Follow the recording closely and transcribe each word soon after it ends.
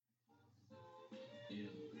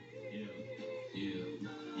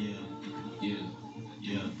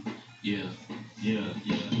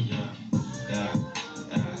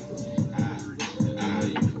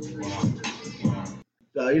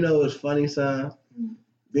you know what's funny, son?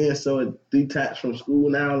 Being so detached from school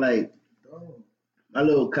now, like my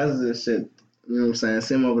little cousins and shit. You know what I'm saying?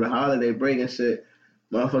 See them over the holiday break and shit.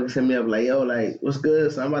 Motherfuckers hit me up like, yo, like, what's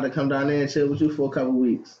good? So I'm about to come down there and chill with you for a couple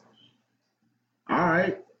weeks. All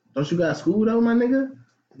right. Don't you got school though, my nigga?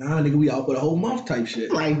 Nah, nigga, we out for the whole month type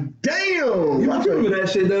shit. Like, damn. You remember that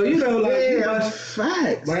shit though? You know, like, yeah,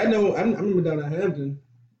 facts. Like, I remember down at Hampton,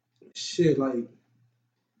 shit, like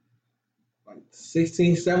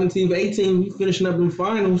 16, 17, 18, we finishing up in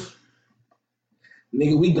finals.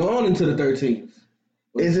 Nigga, we gone into the 13th.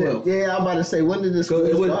 Is 12th. It? Yeah, I'm about to say, when did this school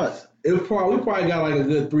start? We probably got like a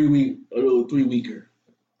good 3 weeker.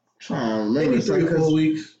 Trying to remember. Maybe 3 or 4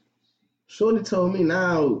 weeks. Shorty told me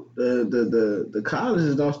now the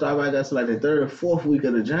colleges don't start right until like the 3rd or 4th week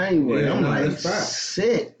of the January. Yeah, I'm like, that's facts.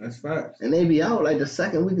 Shit. That's facts. And they be out like the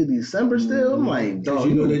 2nd week of December still. I'm like, dog.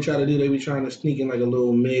 You know what they try to do? They be trying to sneak in like a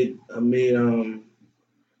little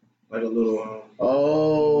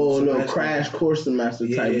little crash course semester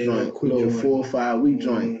type joint, little 4 or 5 week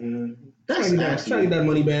joint. Mm-hmm. Trying to get that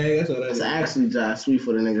money bag. That's all that is. It's actually just sweet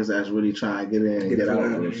for the niggas that's really trying to get in and get out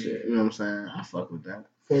of this shit. You know what I'm saying? I fuck with that.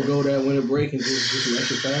 Forego that winter break and just do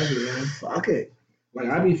extra classes, man. Fuck it. Like,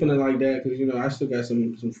 I be feeling like that because, you know, I still got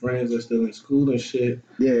some friends that's still in school and shit.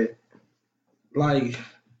 Yeah. Like,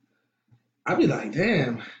 I be like,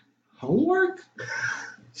 damn, homework?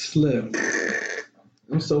 Slim.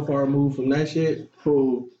 I'm so far removed from that shit.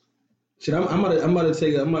 Cool. Shit, I'm about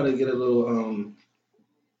to get a little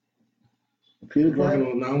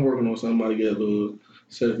I'm working on something. I'm about to get a little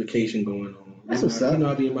certification going on. That's what's up. You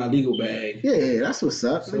know, I be in my legal bag. Yeah, that's what's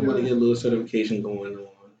up. So I'm about to get a little certification going on.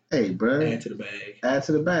 Hey, bro. Add to the bag. Add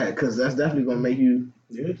to the bag, because that's definitely going to make you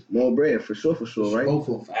more bread, for sure, right?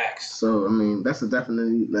 Hopeful facts. So, I mean, that's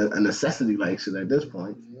definitely a necessity like shit at this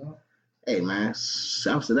point. Yeah. Hey, man,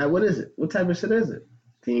 shouts to that. What is it? What type of shit is it?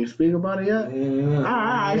 Can you speak about it yet? Yeah. All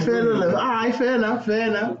right, fair enough.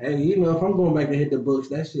 Hey, you know, if I'm going back to hit the books,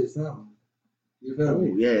 that shit's something. You feel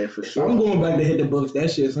me? Yeah, for sure. If I'm going back to hit the books,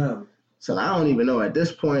 that shit's something. So I don't even know at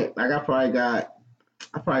this point. Like I probably got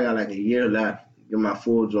like a year left in my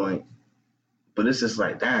full joint. But it's just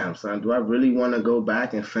like, damn, son, do I really want to go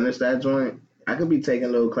back and finish that joint? I could be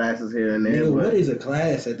taking little classes here and there. Nigga, what is a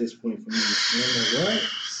class at this point for me? Like, what?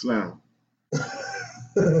 Slim.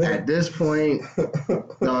 At this point,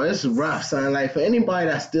 no, it's rough, son. Like for anybody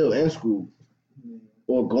that's still in school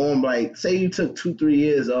or going, like, say you took 2-3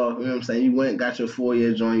 years off, you know what I'm saying? You went and got your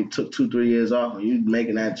 4-year joint, you took 2-3 years off, and you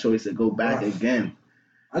making that choice to go back again.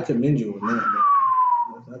 I commend you on that, man.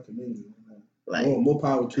 I commend you on that. Like, more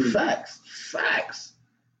power to you. Facts.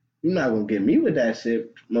 You're not going to get me with that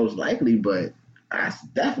shit, most likely, but I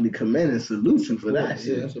definitely commend and salute you for that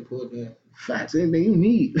shit. Yeah, I support that. Facts, anything you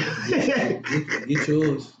need. Get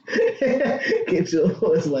yours. Get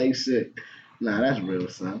yours like shit. Nah, that's real,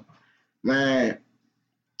 son. Man,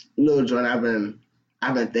 little joint I've been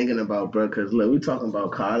thinking about, bro, because look, we talking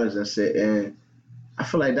about college and shit, and I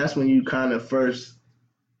feel like that's when you kind of first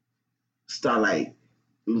start like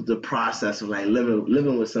the process of like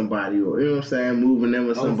living with somebody, or you know what I'm saying, moving in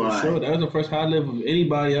with somebody. For sure. That was the first time I lived with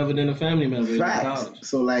anybody other than a family member. Facts.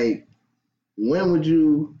 So like, when would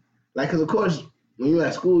you like? Because of course, when you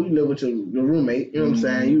at school, you live with your roommate. You know what I'm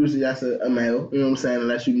saying. Usually that's a male. You know what I'm saying.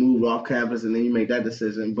 Unless you move off campus and then you make that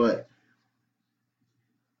decision, but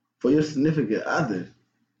for your significant other.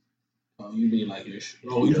 Oh, you mean like you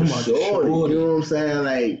talking about shorty. You know what I'm saying?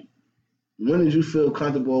 Like, when did you feel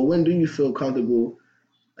comfortable? When do you feel comfortable,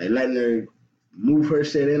 like letting her move her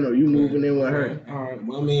shit in, or you moving in with her? All right.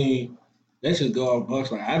 Well, I mean, that should go off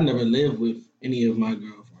books. Like, I've never lived with any of my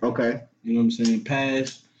girlfriends. Okay. You know what I'm saying?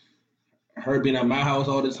 Past her being at my house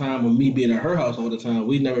all the time, or me being at her house all the time,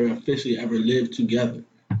 we never officially ever lived together.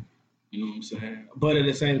 You know what I'm saying? But at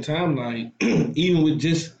the same time, like, even with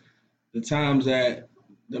just the times that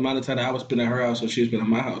the amount of time that I was spending at her house or she was spending at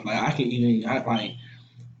my house, like,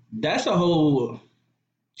 that's a whole,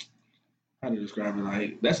 how to describe it,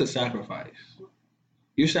 like, that's a sacrifice.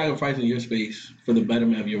 You're sacrificing your space for the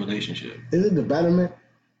betterment of your relationship. Is it the betterment?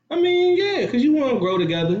 I mean, yeah, because you want to grow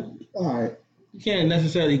together. All right. You can't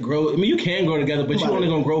necessarily grow. I mean, you can grow together, but you're only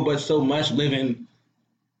going to grow but so much living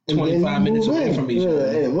 25 minutes away from each other.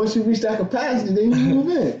 And once you reach that capacity, then you move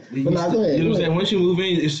in. You know what I'm saying? Once you move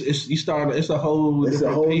in, it's a whole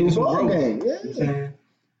new ball game. Yeah. You know what I'm saying?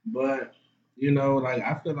 But, you know, like,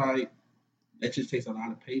 I feel like that just takes a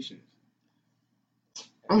lot of patience.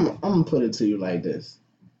 I'm going to put it to you like this.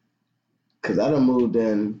 Because I done moved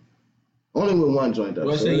in only with one joint up.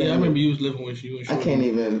 Well, I remember you was living with you and Shorty. I can't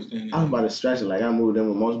even, I was about to stretch it like I moved in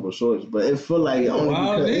with multiple shorts, but it feel like only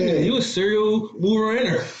because... You a serial mover in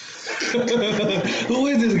her. Who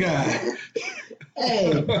is this guy?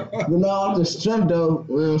 Hey, but no, off the strength though,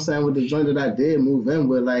 you know what I'm saying, with the joint that I did move in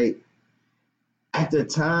with, like, at the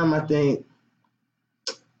time, I think,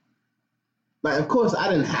 like, of course, I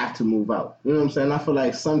didn't have to move out. You know what I'm saying? I feel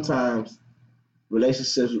like sometimes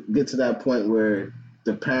relationships get to that point where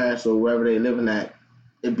the parents or wherever they living at,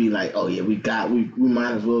 it'd be like, oh yeah, we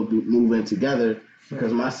might as well be moving together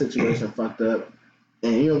because my situation fucked up.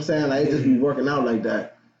 And you know what I'm saying? Like, it just be working out like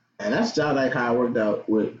that. And that's just like how it worked out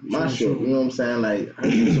with my shit. You know what I'm saying? Like,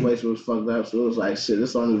 her situation was fucked up, so it was like, shit,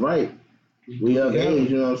 this only right. We of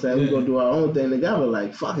age, you know what I'm saying? We gonna do our own thing together,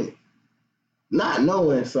 like, fuck it. Not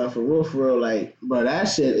knowing something for real, like, bro, that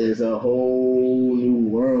shit is a whole new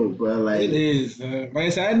world, bro. Like, it is. Like I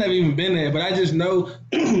said, I've never even been there, but I just know,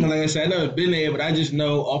 like I said, I've never been there, but I just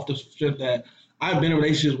know off the strip that I've been in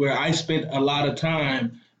relationships where I spent a lot of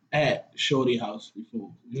time at Shorty house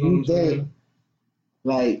before. You know what I'm saying?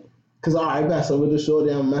 Like, cause all right, bet, so with the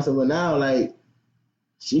Shorty I'm messing with now, like,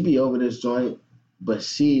 she be over this joint, but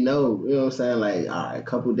she know, you know what I'm saying? Like, all right, a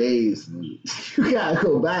couple days, you gotta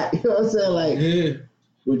go back. You know what I'm saying? Like, Yeah.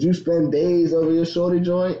 Would you spend days over your Shorty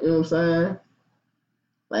joint? You know what I'm saying?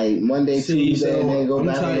 Like Monday, Tuesday, and then go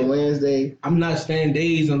back on Wednesday. I'm not staying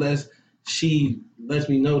days unless she lets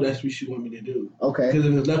me know that's what she want me to do. Okay. Because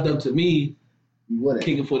if it's left up to me, you wouldn't.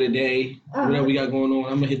 Kick it for the day, whatever we got going on,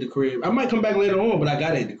 I'm gonna hit the crib. I might come back later on, but I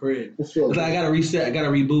gotta hit the crib. For sure. Cause I gotta reset, I gotta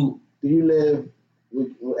reboot. Do you live?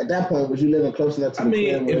 At that point, was you living close enough to the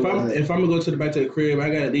crib? If I'm gonna go back to the crib, I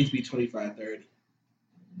gotta at least be 25, 30.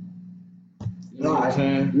 You know what I'm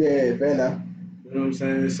saying? Yeah, fair enough. You know what I'm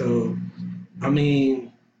saying? So, I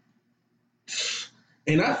mean,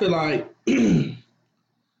 and I feel like,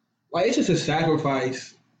 like it's just a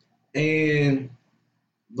sacrifice. And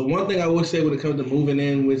the one thing I would say when it comes to moving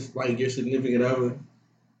in with like your significant other,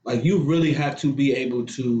 like you really have to be able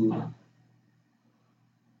to,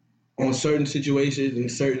 on certain situations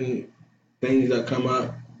and certain things that come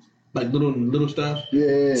up, like little stuff,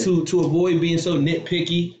 to avoid being so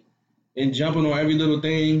nitpicky and jumping on every little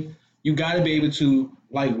thing, you got to be able to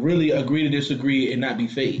like really agree to disagree and not be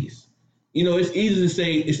phased. You know, it's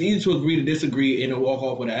easy to agree to disagree and to walk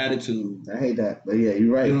off with an attitude. I hate that, but yeah,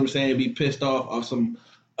 you're right. You know what I'm saying? Be pissed off some,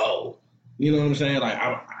 you know what I'm saying? Like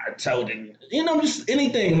I told him, you know, just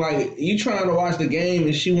anything. Like you trying to watch the game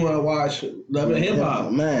and she want to watch Love and Hip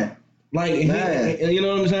Hop, man. Like you know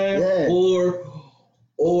what I'm saying? Yeah.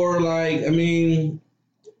 Or like, I mean,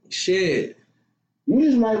 shit. You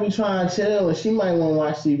just might be trying to chill and she might want to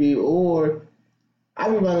watch TV, or I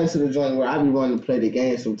be running to the joint where I be wanting to play the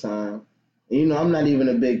game sometime. And, you know, I'm not even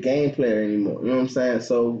a big game player anymore. You know what I'm saying?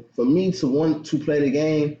 So for me to want to play the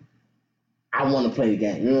game, I want to play the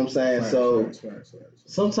game. You know what I'm saying? Right.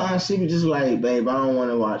 Sometimes she be just like, babe, I don't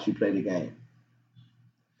want to watch you play the game.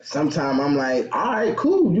 Sometimes I'm like, all right,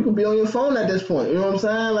 cool. You can be on your phone at this point. You know what I'm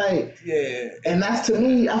saying? Like, yeah. And that's, to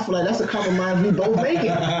me, I feel like that's a compromise we both making.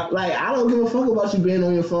 Like, I don't give a fuck about you being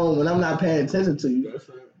on your phone when I'm not paying attention to you. That's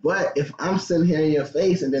right. But if I'm sitting here in your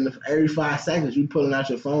face and then every 5 seconds you pulling out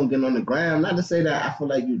your phone, getting on the gram, not to say that I feel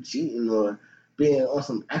like you cheating or being on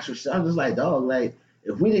some extra shit. I'm just like, dog, like,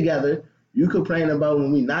 if we together, you complain about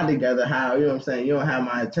when we not together, how, you know what I'm saying, you don't have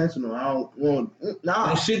my attention, or I don't want, nah.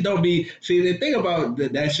 That shit don't be, see, the thing about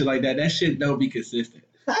that shit like that shit don't be consistent.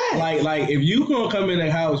 Facts. Like if you gonna come in the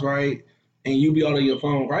house, right, and you be all on your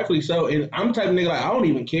phone, rightfully so, and I'm the type of nigga, like, I don't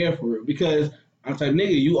even care for it, because I'm the type of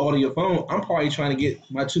nigga, you all on your phone, I'm probably trying to get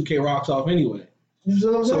my 2K rocks off anyway.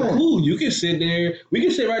 So cool, you can sit there, we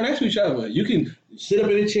can sit right next to each other. You can sit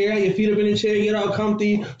up in a chair, your feet up in a chair, get all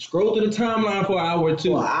comfy, scroll through the timeline for an hour or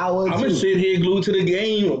two. I'm going to sit here glued to the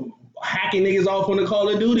game, hacking niggas off on the Call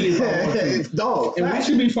of Duty. If Dog, and we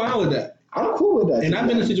should be fine with that. I'm cool with that. And I've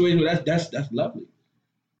been in a situation where that's lovely.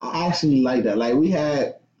 I actually like that. Like, we had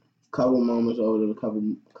a couple moments over the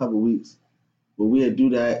couple weeks where we'd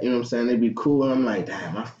do that, you know what I'm saying? It'd be cool, and I'm like,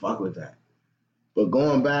 damn, I fuck with that. But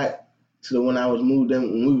going back to when I was moved in,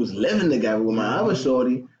 when we was living together with my other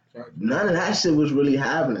shorty, none of that shit was really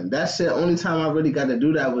happening. That shit, only time I really got to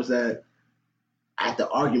do that was at the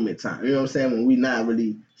argument time. You know what I'm saying? When we not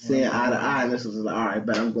really seeing eye to eye, and this was like, all right,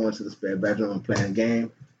 but I'm going to the spare bedroom and playing a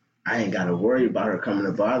game. I ain't got to worry about her coming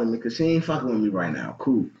to bother me because she ain't fucking with me right now.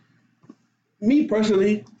 Cool. Me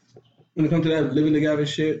personally, when it comes to that living together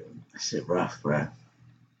shit, that shit rough, bruh.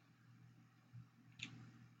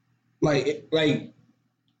 Like,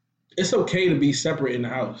 it's okay to be separate in the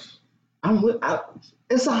house.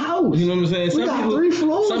 It's a house. You know what I'm saying? We got 3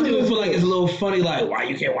 floors. Some people feel like it's a little funny, like, why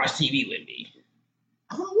you can't watch TV with me?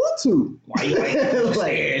 I don't want to. Why you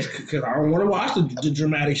like? Because I don't want to watch the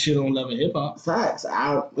dramatic shit on Love and Hip Hop. Facts.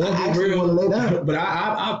 I Let's be actually real. want to lay down. But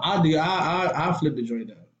I flip the joint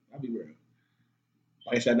down. I'll be real.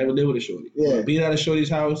 Like I said, I never lived with a shorty. Yeah. But being at a shorty's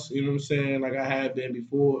house, you know what I'm saying? Like I had been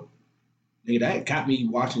before. Nigga, that got me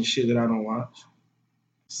watching shit that I don't watch.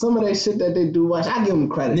 Some of that shit that they do watch, I give them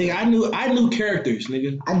credit. Nigga, I knew characters,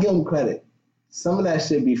 nigga. I give them credit. Some of that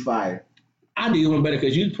shit be fire. I do even better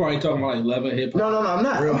because you probably talking about like Love and Hip Hop. No, I'm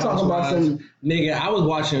not. Real I'm talking about Housewives. some. Nigga, I was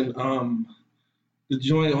watching the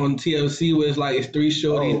joint on TLC where it's like it's three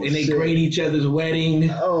shorties and they shit. grade each other's wedding.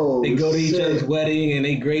 Oh, They go to each shit. other's wedding and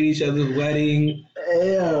they grade each other's wedding.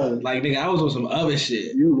 Yeah. Like nigga, I was on some other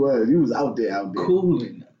shit. You was out there.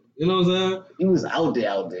 Cooling. You know what I'm saying? You was out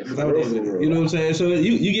there. For real, for real. You know what I'm saying? So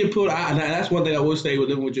you get put. That's one thing I will say with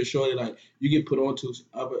living with your shorty. Like you get put onto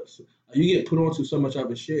so much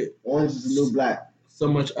other shit. Orange is the New Black. So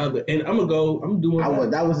much other, and I'm doing.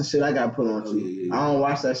 That was the shit I got put on to. Yeah. I don't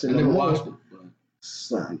watch that shit I no never more. watched it. But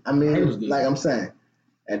Son, I I heard it was mean, good. like I'm saying,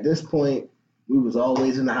 at this point, we was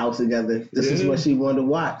always in the house together. This is Yeah. what she wanted to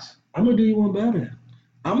watch. I'm gonna do you one better.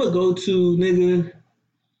 I'm gonna go to nigga.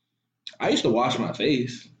 I used to wash my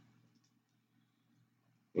face.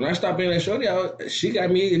 When I stopped being that shorty, she got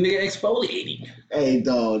me a nigga exfoliating. Hey,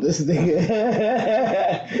 dog, this nigga.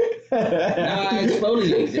 Now I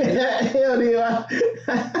exfoliate. Hell yeah.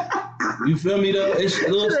 You feel me though? It's a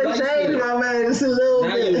little Should've spicy. changed, my man. Just a little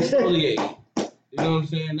Now you bit. exfoliate. You know what I'm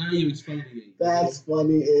saying? Now you exfoliate. That's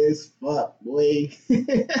funny as fuck, boy.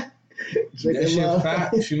 That shit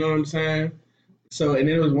facts, you know what I'm saying? So, and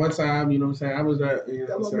then it was one time, you know what I'm saying? I was at, you know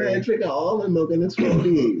Got what my I'm man saying? drinking almond milk and it's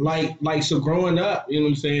 48. Like, so growing up, you know what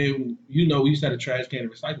I'm saying? You know, we used to have a trash can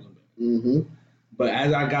and recycling bin. Mm-hmm. But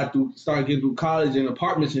as I started getting through college and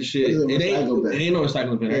apartments and shit, What is a it ain't recycle bin? no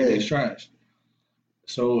recycling bin. Yeah. Everything's trash.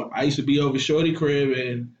 So I used to be over shorty crib,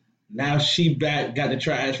 and now she got the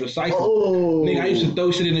trash recycled. Oh. Nigga, I used to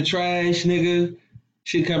throw shit in the trash, nigga.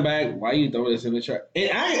 She'd come back, why you throw this in the trash?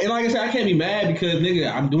 And like I said, I can't be mad because,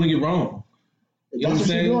 nigga, I'm doing it wrong. You know That's what I'm what she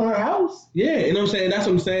saying? do in her house? Yeah, you know what I'm saying? That's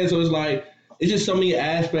what I'm saying. So it's like, it's just so many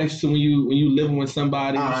aspects to when you living with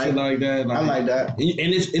somebody and Alright. shit like that. I like that. And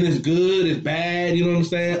it's good, it's bad, you know what I'm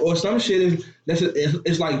saying? Or some shit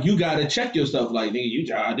it's like you gotta check yourself, like,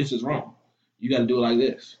 nigga, this is wrong. You gotta do it like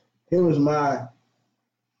this. Here was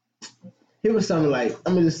something like,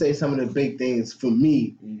 I'm gonna just say some of the big things for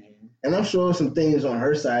me. And I'm sure some things on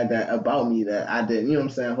her side about me that I didn't, you know what I'm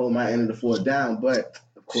saying, hold my end of the fort down. But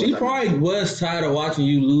of course, She probably was tired of watching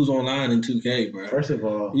you lose online in 2K, bro. first of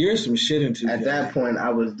all, You're some shit in 2K. at that point, I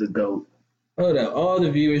was the GOAT. Hold up, all the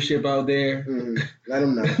viewership out there, Let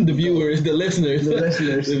them know. the viewers, the listeners, The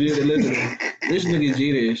listeners. the listeners. This nigga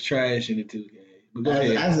Jeter is trash in the 2K. But go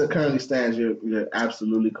ahead. As it currently stands, you're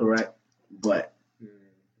absolutely correct. But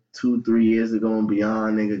 2-3 years ago and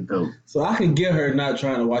beyond, nigga, GOAT. So I can get her not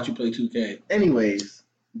trying to watch you play 2K. Anyways,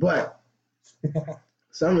 but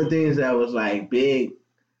some of the things that was like big,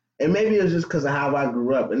 and maybe it was just because of how I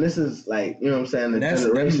grew up, and this is like, you know what I'm saying, the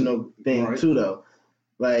generational thing right. too, though.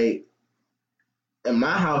 Like in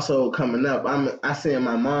my household coming up, I see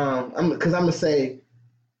my mom, because I'm gonna say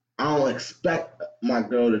I don't expect my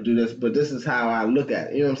girl to do this, but this is how I look at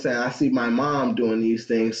it. You know what I'm saying? I see my mom doing these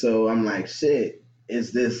things, so I'm like, shit,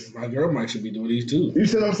 is this? My girl might should be doing these too. You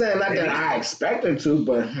see what I'm saying? Not that I expect her to,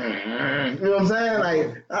 but you know what I'm saying?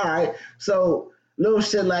 Like, all right. So little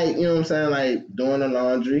shit like, you know what I'm saying, like doing the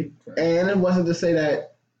laundry. And it wasn't to say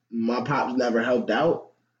that my pops never helped out.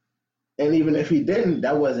 And even if he didn't,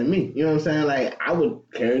 that wasn't me. You know what I'm saying? Like, I would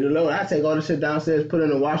carry the load. I'd take all the shit downstairs, put it in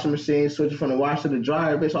the washing machine, switch it from the washer to the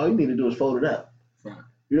dryer. Bitch, all you need to do is fold it up. Right.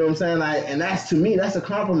 You know what I'm saying? Like, and that's, to me, that's a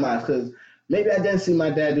compromise, because maybe I didn't see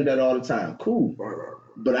my dad do that all the time. Cool. Right.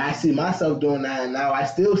 But I see myself doing that, and now I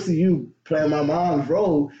still see you playing my mom's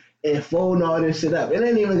role and folding all this shit up. It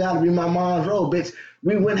ain't even got to be my mom's role, bitch.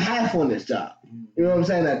 We went half on this job. You know what I'm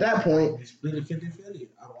saying? At that point, They split it 50-50.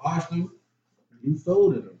 I washed them, you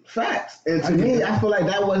folded them. facts. And to me, I feel like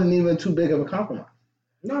that wasn't even too big of a compromise.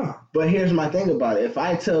 Nah. But here's my thing about it. If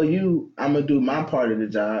I tell you I'm going to do my part of the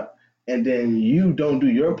job, and then you don't do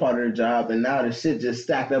your part of the job, and now the shit just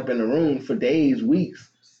stacked up in the room for days, weeks,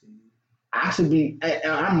 I should be,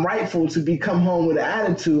 I'm rightful to be come home with an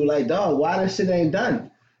attitude like, dog, why this shit ain't done?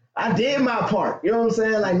 I did my part. You know what I'm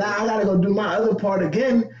saying? Like, now I got to go do my other part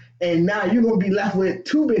again, and now you're going to be left with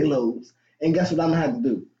 2 big loads. And guess what I'm going to have to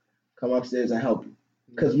do? Come upstairs and help you.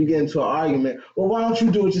 Because we get into an argument. Well, why don't you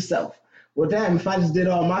do it yourself? Well, damn, if I just did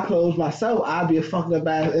all my clothes myself, I'd be a fucked up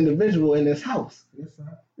ass individual in this house. Yes,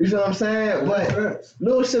 sir. You know what I'm saying? But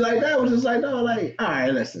little shit like that was just like, no, like, all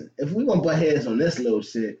right, listen, if we gonna butt heads on this little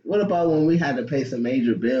shit, what about when we had to pay some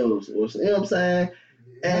major bills or you know what I'm saying?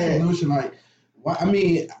 That's some shit like, I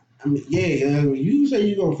mean, yeah, you say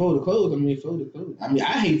you gonna fold the clothes. I mean, fold the clothes. I mean,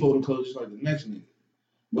 I hate folding clothes just like the next nigga.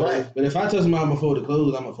 But if I tell somebody I'm gonna fold the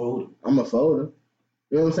clothes, I'm gonna fold them. I'm a folder.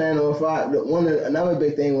 You know what I'm saying? Or if another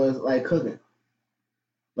big thing was like cooking.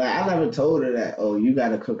 Like I never told her that, oh, you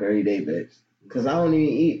gotta cook every day, bitch. Cause I don't even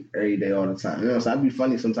eat every day all the time. You know, so I'd be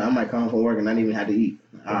funny sometimes. I might come from work and not even have to eat.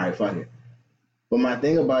 All right, fuck it. But my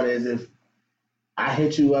thing about it is if I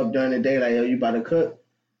hit you up during the day, like, yo, you about to cook?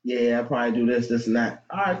 Yeah, I probably do this, and that.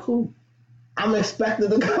 All right, cool. I'm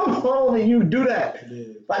expected to come home and you do that.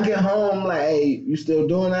 Yeah. If I get home, like, hey, you still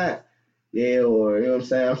doing that? Yeah, or, you know what I'm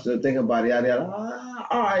saying? I'm still thinking about it. Yada.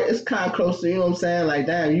 All right, it's kind of close to, you know what I'm saying? Like,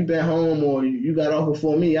 damn, you been home or you got off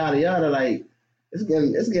before me, yada, yada. Like, it's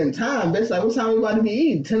getting time, bitch. Like, what time we about to be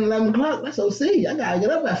eating? 10, 11 o'clock? That's OC. I got to get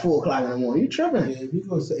up at 4 o'clock in the morning. You tripping. Yeah, if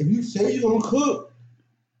you say you going to cook,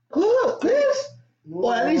 bitch.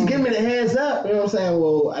 Well, at least give me the heads up. You know what I'm saying?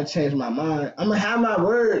 Well, I changed my mind. I'm going to have my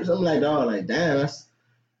words. I'm like, dog, like, damn,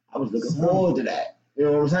 I was looking forward to that. You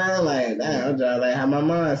know what I'm saying? Like, damn, I'm just like, have my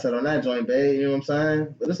mind set on that joint, babe. You know what I'm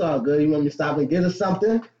saying? But it's all good. You want me to stop and get us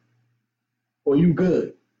something? Or you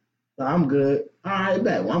good? No, I'm good. All right,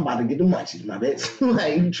 bet. Well, I'm about to get the munchies, my bitch.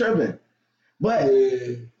 Like, you tripping. But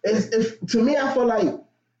if to me, I feel like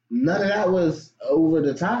none of that was over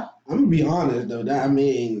the top. I'm gonna be honest though. That I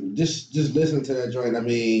mean, just listen to that joint. I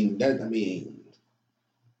mean,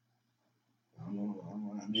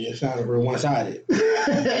 it sounded real one-sided. You know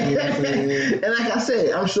and like I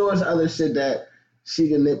said, I'm sure it's other shit that she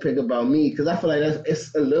can nitpick about me because I feel like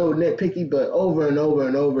it's a little nitpicky, but over and over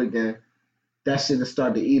and over again, that shit will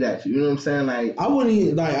start to eat at you. You know what I'm saying? Like I wouldn't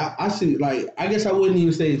even I see like I guess I wouldn't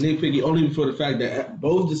even say it's nitpicky only for the fact that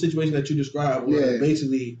both the situations that you described were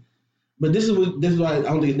basically. But this is why I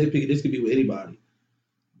don't think it's nitpicky. This could be with anybody.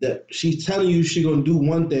 That she's telling you she's gonna do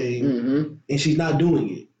one thing and she's not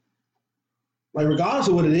doing it. Like regardless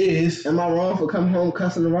of what it is. Am I wrong for coming home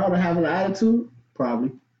cussing around or having an attitude?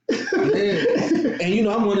 Probably. Yeah. And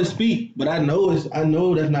I'm going to speak, but I know that's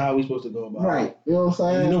not how we're supposed to go about it. Right. You know what I'm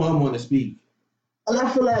saying? I'm going to speak. And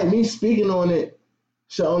I feel like me speaking on it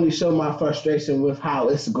should only show my frustration with how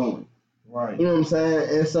it's going. Right. You know what I'm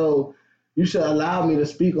saying? And so you should allow me to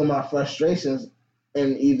speak on my frustrations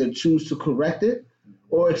and either choose to correct it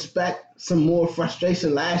or expect some more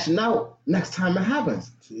frustration lashing out next time it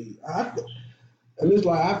happens. See, and it's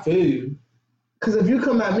like, I feel you. Because if you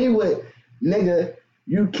come at me with, nigga,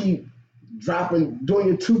 you keep doing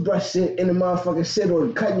your toothbrush shit in the motherfucking shit or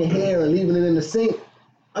cutting your hair and leaving it in the sink,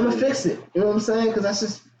 I'm going to fix it. You know what I'm saying? Because that's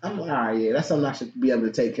just, all right, yeah, that's something I should be able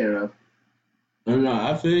to take care of. No,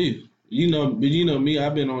 I feel you. But me,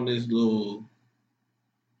 I've been on this little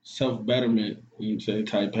self-betterment,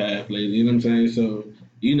 type path lately. You know what I'm saying? So,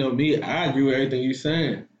 me, I agree with everything you're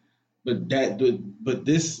saying. But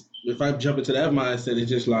this, if I jump into that mindset, it's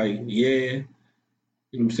just like, yeah,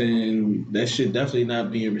 you know what I'm saying? That shit definitely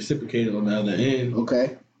not being reciprocated on the other end.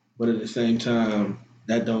 Okay. But at the same time,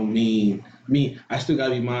 that don't mean me. I still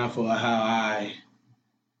gotta be mindful of how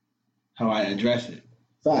I address it.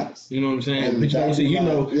 Facts. You know what I'm saying? But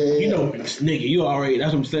nigga, you already.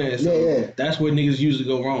 That's what I'm saying. So that's where niggas usually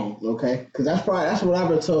go wrong. Okay, because that's what I've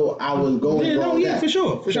been told I was going wrong. Yeah, for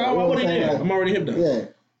sure. I'm already there. I'm already hip though. Yeah.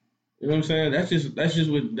 You know what I'm saying? That's just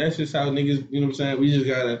how niggas. You know what I'm saying? We just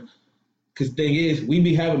gotta. Because the thing is, we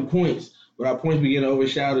be having points, but our points be getting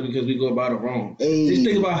overshadowed because we go about it wrong. Hey. Just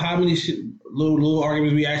think about how many little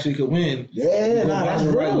arguments we actually could win. Yeah, that's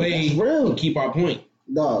the right way. That's real. To keep our point.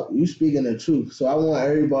 Dog, you speaking the truth. So I want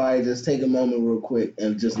everybody to just take a moment real quick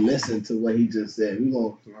and just listen to what he just said. We're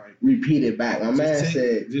going to repeat it back. My man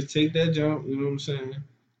said... Just take that jump, you know what I'm saying?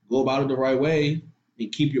 Go about it the right way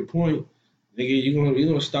and keep your point. Nigga, you're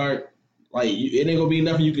gonna start... Like, it ain't going to be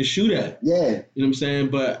nothing you can shoot at. Yeah. You know what I'm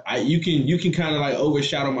saying? But you can kind of like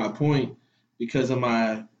overshadow my point because of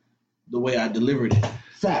the way I delivered it.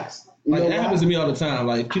 Facts. Like, that happens to me all the time.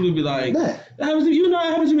 Like, people be like, that happens to you. It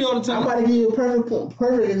happens to me all the time. I'm about to give you a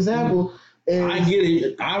perfect example. I get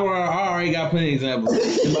it. I already got plenty of examples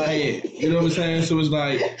in my head. You know what I'm saying? So it's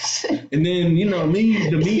like, and then, the me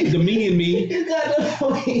and me. You got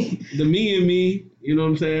the me and me, you know what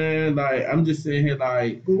I'm saying? Like, I'm just sitting here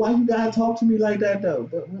like. But why you gotta talk to me like that, though?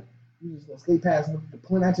 But you just gonna skate past the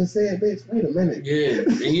point I just said, bitch? Wait a minute. Yeah.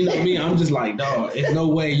 And me, I'm just like, dog, there's no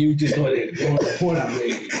way you just go to the point I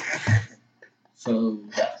made. So,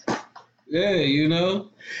 yeah,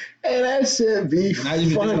 Hey, that shit be funny. And I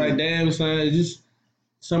just be like, damn, son,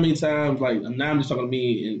 so many times, like now I'm just talking to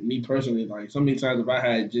me and me personally, like so many times if I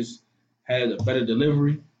had just had a better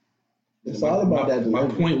delivery, it's all about that delivery.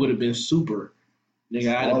 My point would have been super.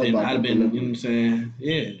 Nigga, I'd have been, you know what I'm saying?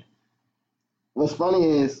 Yeah. What's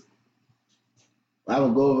funny is I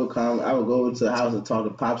would go over to the house and talk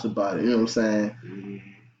to Pops about it, you know what I'm saying? Mm-hmm.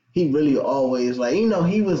 He really always, like, you know,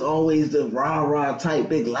 he was always the rah-rah type,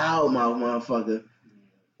 big loudmouth motherfucker.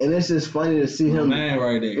 And it's just funny to see him. Man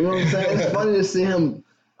right there. You know what I'm saying? It's funny to see him.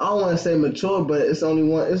 I don't want to say mature, but it's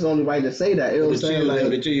only right to say that. You know what I'm saying?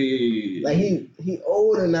 Like he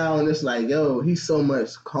older now, and it's like, yo, he's so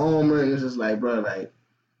much calmer, and it's just like, bro, like,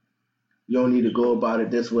 you don't need to go about it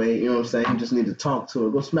this way. You know what I'm saying? You just need to talk to her.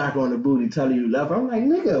 Go smack her on the booty, tell her you love her. I'm like,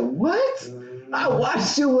 nigga, what? I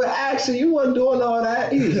watched you with action. You wasn't doing all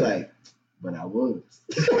that. He was like, but I was.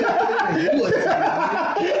 I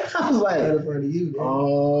was like,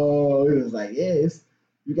 oh, he was like, yes,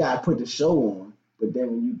 you gotta put the show on. But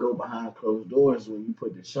then when you go behind closed doors, when you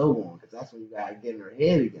put the show on, because that's when you gotta get in her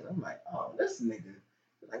head again. I'm like, oh, this nigga.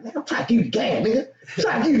 Like, nigga, I'm trying to give you game, nigga. I'm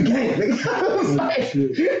trying to give you game, nigga. I was like,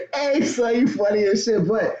 hey, son, you funny as shit.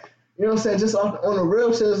 But, you know what I'm saying? Just on the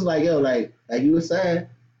real shit, it's like, yo, like you were saying,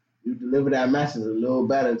 you deliver that message a little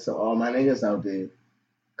better to all my niggas out there.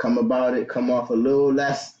 Come off a little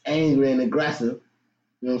less angry and aggressive.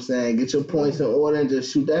 You know what I'm saying? Get your points in order and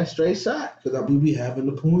just shoot that straight shot. Because we be having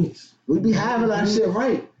the points. We be having our shit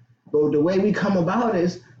right. But the way we come about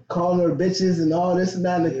is calling her bitches and all this and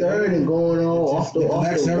that and the third and going on off the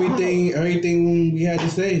everything we had to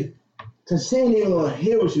say. Cause she ain't even gonna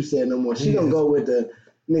hear what you said no more. She gonna go with the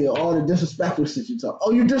nigga all the disrespectful shit you talk.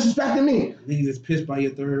 Oh, you disrespecting me? Niggas is pissed by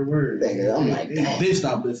your third word. Nigga, I'm like, bitch,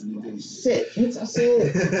 stop listening to me. Shit, bitch, I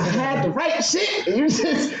said I had the right shit, and you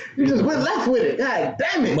just went left with it. God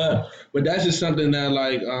damn it. But that's just something that,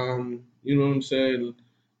 like, you know what I'm saying?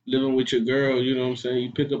 Living with your girl, you know what I'm saying?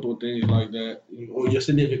 You pick up on things like that. Or your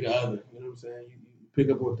significant other, you know what I'm saying? You pick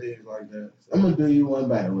up on things like that. So. I'm going to do you one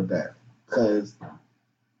better with that. Because,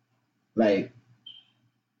 like,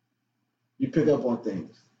 you pick up on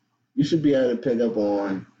things. You should be able to pick up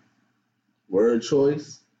on word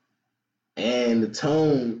choice and the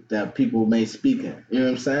tone that people may speak in. You know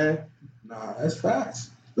what I'm saying? Nah, that's facts.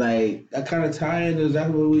 Like, that kind of tie into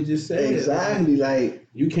exactly what we just said. Exactly, like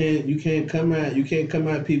you can't come at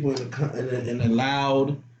people in a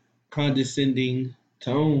loud, condescending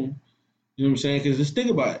tone. You know what I'm saying? Because just think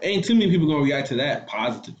about it. Ain't too many people gonna react to that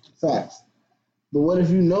positively. Facts. But what if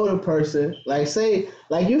you know the person? Like, say,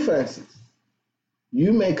 like you, for instance,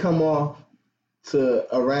 you may come off to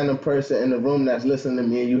a random person in the room that's listening to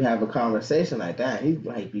me, and you have a conversation like that. He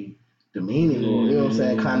might be demeaning, or you know what I'm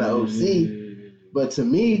saying, kind of OC. But to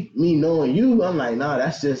me knowing you, I'm like, nah,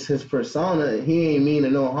 that's just his persona. He ain't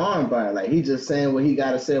meaning no harm by it. Like, he just saying what he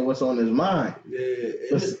got to say, what's on his mind. Yeah,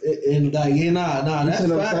 that's facts.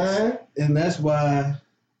 And that's why,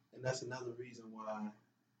 and that's another reason why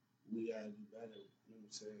we got to do better, you know what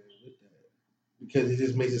I'm saying, with that. Because it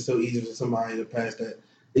just makes it so easy for somebody to pass that.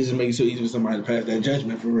 It just makes it so easy for somebody to pass that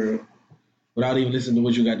judgment for real, without even listening to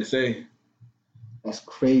what you got to say. That's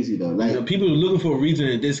crazy though. Like, you know, people are looking for a reason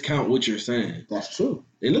to discount what you're saying. That's true.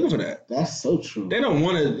 They're looking for that. That's so true. They don't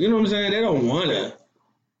want to. You know what I'm saying? They don't want to.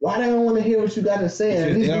 Why they don't want to hear what you got to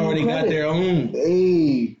say? Because they already got their own.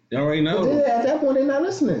 Hey, they already know. But at that point, they're not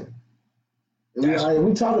listening. We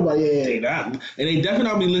talk about They not, and they definitely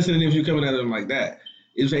not be listening if you're coming at them like that.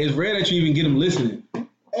 It's rare that you even get them listening.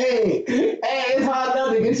 Hey, it's hard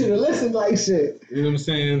enough to get you to listen like shit. You know what I'm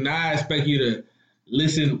saying? Now I expect you to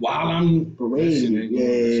listen while I'm parading. Yeah,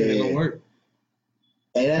 it don't work.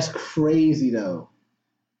 Hey, that's crazy though.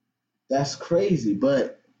 That's crazy.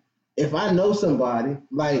 But if I know somebody,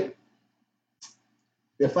 like,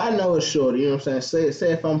 if I know a shorty, you know what I'm saying?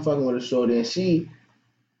 Say if I'm fucking with a shorty and she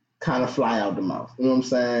kind of fly out the mouth, you know what I'm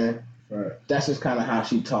saying? Right. That's just kind of how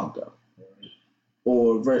she talk though.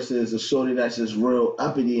 Or versus a shorty that's just real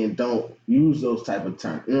uppity and don't use those type of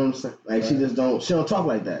terms. You know what I'm saying? Like, she don't talk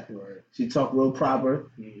like that. Right. She talk real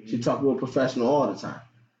proper. Mm-hmm. She talk real professional all the time.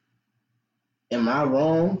 Am I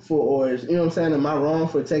wrong for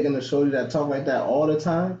taking a shorty that talk like that all the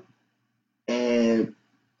time? And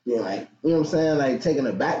like, you know what I'm saying? Like, taking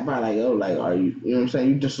it back by like, oh, like, are you know what I'm saying?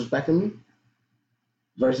 You disrespecting me?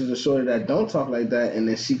 Versus a shorty that don't talk like that, and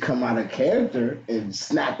then she come out of character and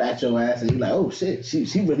snap at your ass, and you like, oh shit, she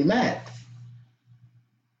really mad.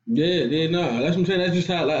 Yeah, no, that's what I'm saying. That's just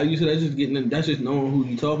how, like you said, that's just knowing who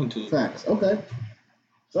you talking to. Facts, okay.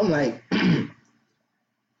 So I'm like,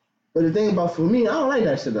 but the thing about, for me, I don't like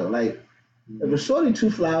that shit though. Like, if a shorty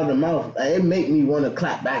too fly out the mouth, like, it make me want to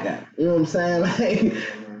clap back at her. You know what I'm saying? Like,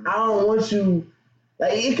 I don't want you.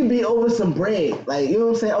 Like, it can be over some bread. Like, you know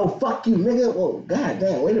what I'm saying? Oh, fuck you, nigga. Well,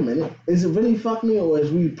 goddamn, wait a minute. Is it really fuck me or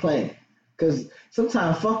is we playing? Because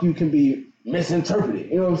sometimes fuck you can be misinterpreted.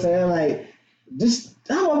 You know what I'm saying? Like, just,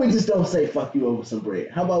 how about we just don't say fuck you over some bread?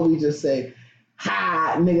 How about we just say,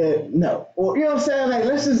 ha, nigga, no. Or, you know what I'm saying? Like,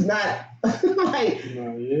 let's just not, like,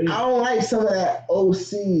 I don't like some of that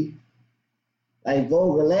OC, like,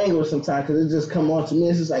 vulgar language sometimes because it just come on to me.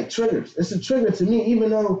 It's just like triggers. It's a trigger to me, even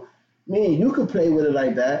though me and you could play with it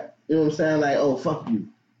like that. You know what I'm saying? Like, oh, fuck you.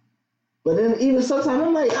 But then even sometimes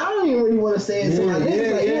I'm like, I don't even really want to say it to my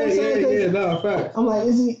niggas. Like, you know what I'm saying? No, fact. I'm like,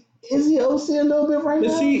 is he OC a little bit right now?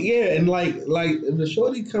 But see, yeah, and like if the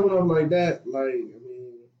shorty coming up like that, like, I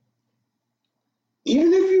mean,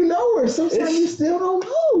 even if you know her, sometimes you still don't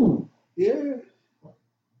know. Yeah.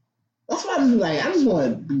 That's why I just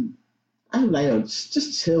want to be. I'm like, yo,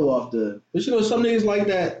 just chill off the. But you know, some niggas like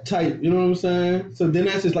that type. You know what I'm saying? So then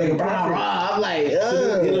that's just like a preference. I'm like, so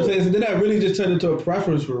then, you know what I'm saying? So then that really just turned into a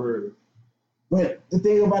preference for her. But the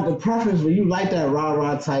thing about the preference, when you like that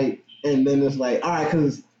rah type, and then it's like, all right,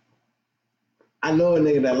 because I know a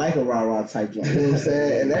nigga that like a rah type joint. You know what I'm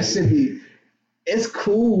saying? And that should be, it's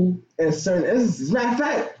cool in certain instances. As a matter of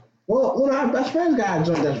fact, one of our best friends got a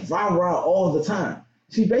joint that's rah all the time.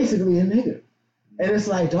 She basically a nigga. And it's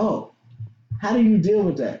like, dog, how do you deal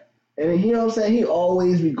with that? And you know what I'm saying? He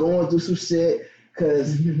always be going through some shit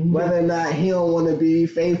because whether or not he don't want to be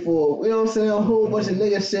faithful, you know what I'm saying? A whole bunch of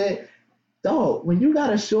nigga shit. Dog, when you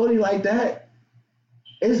got a shorty like that,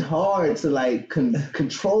 it's hard to like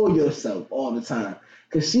control yourself all the time.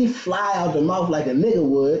 Because she fly out the mouth like a nigga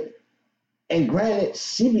would. And granted,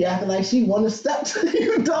 she be acting like she want to step to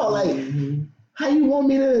you, dog. Like, how you want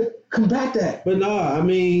me to combat that? But nah, I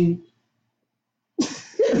mean...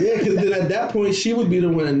 Yeah, because then at that point, she would be the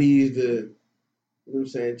one that needs to, you know what I'm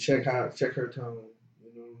saying, check her tone.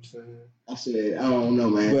 You know what I'm saying? I said, I don't know,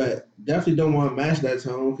 man. But definitely don't want to match that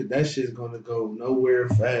tone because that shit's going to go nowhere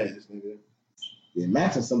fast, nigga. Yeah,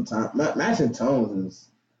 matching tones is...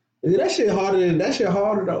 Nigga, that shit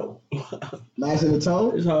harder though. Matching the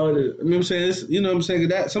tone? It's harder. I mean, what I'm saying, you know what I'm saying?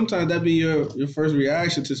 That sometimes that be your first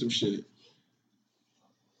reaction to some shit.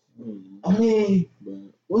 I mean,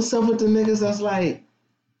 what's up with the niggas that's like,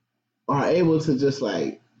 are able to just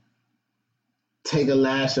like take a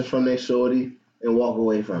lasher from their shorty and walk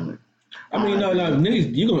away from it? I mean, no,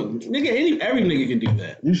 nigga, every nigga can do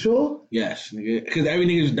that. You sure? Yes, nigga, because every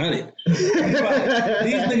nigga's done it. These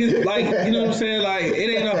niggas, like, you know what I'm saying? Like, it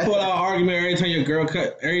ain't a full out argument every time your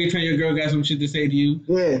girl got some shit to say to you.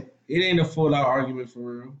 Yeah. It ain't a full out argument for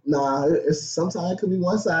real. Nah, sometimes it could be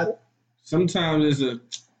one sided. Sometimes it's a.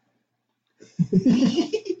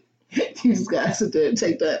 You just gotta sit there and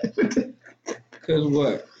take that. Cause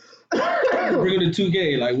what? Bring it to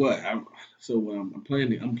 2K, like what? I'm playing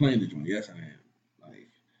the joint. Yes, I am. Like,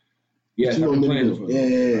 yes, I'm playing it for you.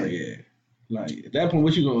 Yeah. Like at that point,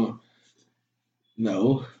 what you going?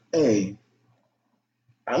 No. Hey.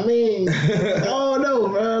 I mean, I don't know,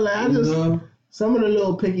 bro. Like I just some of the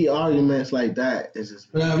little picky arguments like that is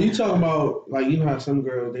just. Now you talking about like you know how some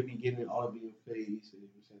girls they be getting it all up in your face and they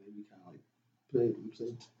be kind of like.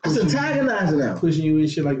 It's antagonizing now. Pushing you and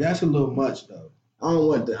shit like that's a little much though. I don't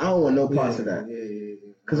want no parts of that. Yeah.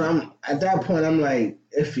 Cause I'm at that point I'm like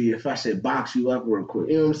iffy if I should box you up real quick.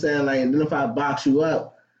 You know what I'm saying? Like and then if I box you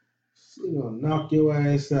up, she gonna knock your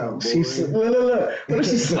ass out. Boy. Look. What if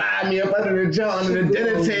she slide me up under the jaw under the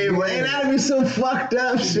dinner table? Ain't that'd be some fucked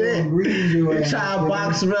up shit? You try to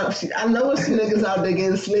box her up. I know it's niggas out there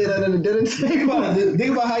getting slid under the dinner table.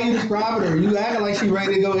 Think about how you describing her. You acting like she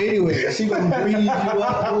ready to go anyway. She gonna breathe you up, boy.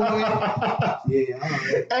 Yeah, all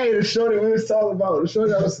right. Hey, the shorty we was talking about, the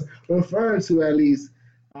shorty I was referring to at least,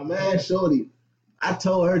 my man shorty, I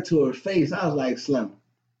told her to her face, I was like, Slim,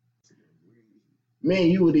 man,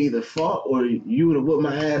 you would either fought or you would have whooped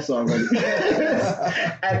my ass already.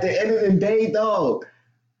 At the end of the day, dog,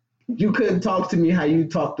 you couldn't talk to me how you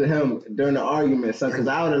talked to him during the argument, son, because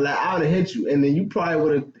I would have hit you, and then you probably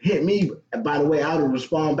would have hit me. By the way, I would have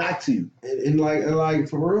responded back to you. And like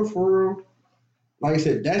for real, like I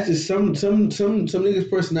said, that's just some niggas'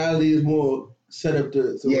 personality is more set up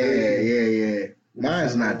to. Yeah.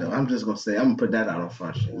 Mine's not though. I'm just gonna say I'm gonna put that out on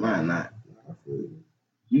front shit. Mine not.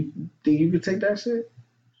 You think you could take that shit?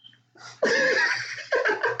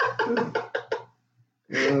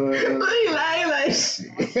 Like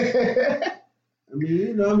shit. I mean,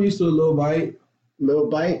 you know, I'm used to a little bite. Little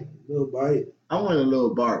bite? Little bite. I want a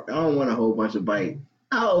little bark. I don't want a whole bunch of bite.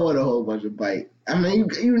 I mean,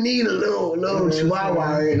 you need a little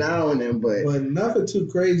chihuahua every now and then, but nothing too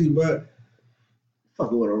crazy. But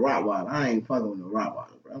fucking with a Rottweiler, I ain't fucking with a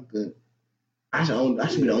Rottweiler, bro. I'm good. I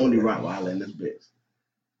should be the only Rottweiler in this bitch.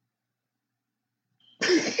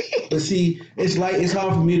 But see, it's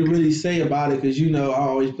hard for me to really say about it because I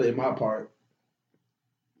always play my part.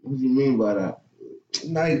 What do you mean by that?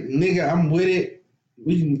 Like, nigga, I'm with it.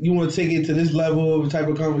 You want to take it to this level of type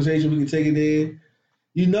of conversation? We can take it there.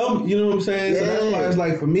 You know what I'm saying? Yeah. So that's why it's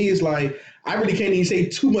like, for me, it's like, I really can't even say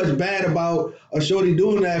too much bad about a shorty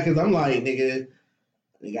doing that because I'm like, nigga,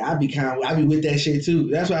 I be with that shit too.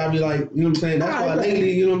 That's why I be like, you know what I'm saying? That's why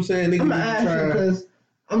lately, you know what I'm saying? Niggas I'm gonna ask you because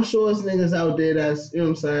I'm sure it's niggas out there that's, you know what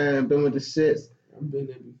I'm saying, been with the shits. I've been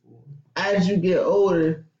there before. As you get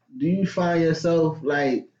older, do you find yourself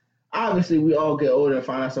like, obviously we all get older and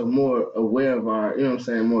find ourselves more aware of our, you know what I'm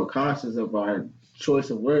saying, more conscious of our choice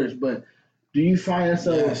of words, but do you find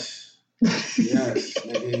yourself... Yes,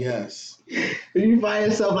 nigga, yes. Do you find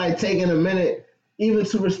yourself like taking a minute even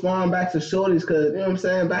to respond back to shorties? Because, you know what I'm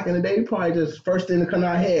saying, back in the day, you probably just first thing to come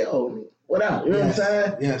out head, oh, what up? You know what I'm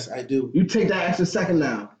saying? Yes, I do. You take that extra second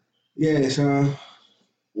now. Yes,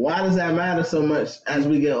 Why does that matter so much as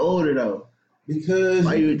we get older though? Because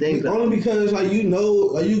why you think that? Only because like you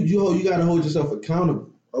gotta hold yourself accountable.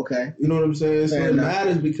 Okay. You know what I'm saying? Fair so enough. It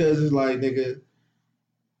matters because it's like, nigga,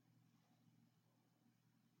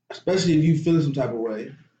 especially if you feeling some type of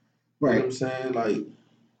way. Right. You know what I'm saying? Like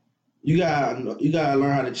you gotta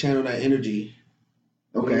learn how to channel that energy.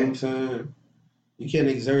 You know what I'm saying? You can't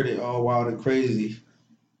exert it all wild and crazy.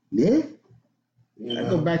 Yeah. You I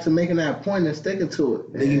go back to making that point and sticking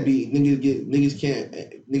to it. Niggas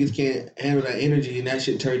can't handle that energy and that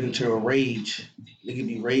shit turns into a rage. Niggas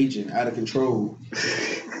be raging out of control.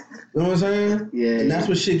 You know what I'm saying? Yeah. And that's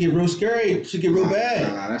when shit get real scary. Shit get real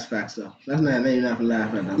bad. Nah, that's facts though. That's not maybe not for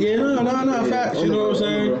laughing at. Yeah, no, facts. You know what I'm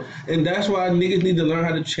saying? And that's why niggas need to learn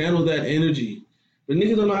how to channel that energy. But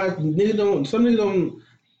niggas don't know how.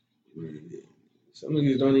 Some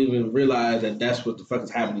niggas don't even realize that that's what the fuck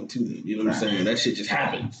is happening to them. You know what I'm saying? That shit just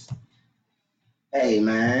happens. Hey,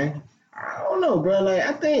 man. I don't know, bro. Like,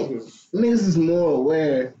 I think niggas is more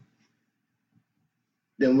aware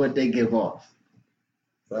than what they give off.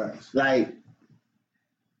 Facts. Like,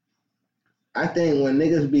 I think when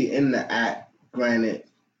niggas be in the act, granted,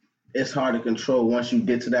 it's hard to control once you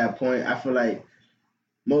get to that point. I feel like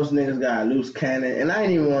most niggas got a loose cannon, and I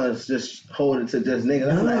ain't even want to just hold it to just niggas.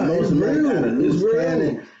 I feel like most men got a loose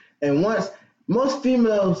cannon, and once most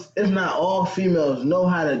females, if not all females, know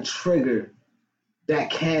how to trigger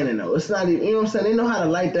that cannon. Though it's not even, you know what I'm saying. They know how to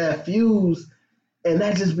light that fuse, and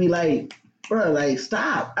that just be like, bro, like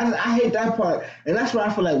stop. I hate that part, and that's why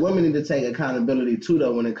I feel like women need to take accountability too,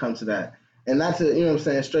 though, when it comes to that, and not to, you know what I'm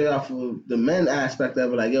saying, straight off of the men aspect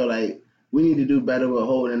of it, like yo, like we need to do better with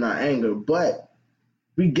holding our anger, but.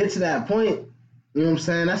 We get to that point, you know what I'm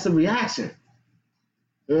saying? That's a reaction.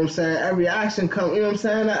 You know what I'm saying? Every action comes, you know what I'm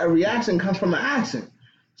saying? A reaction comes from an action.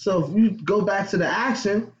 So if you go back to the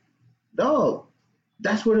action, dog,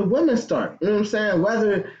 that's where the women start. You know what I'm saying?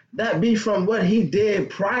 Whether that be from what he did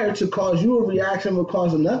prior to cause you a reaction or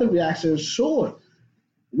cause another reaction, sure.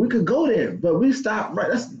 We could go there, but we stop, right?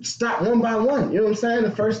 Let's stop one by one. You know what I'm saying?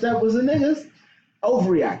 The first step was the niggas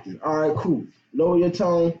overreacting. All right, cool. Lower your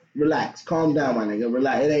tone, relax, calm down, my nigga,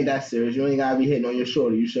 relax. It ain't that serious. You ain't gotta be hitting on your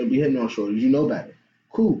shorty. You should be hitting on shorties. You know better.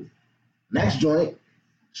 Cool. Next joint,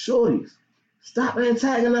 shorties. Stop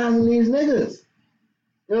antagonizing these niggas.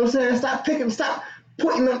 You know what I'm saying? Stop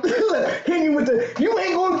putting them, hitting you with the, you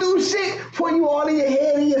ain't gonna do shit, putting you all in your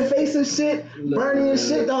head, in your face and shit, burning your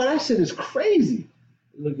shit, dog. That shit is crazy.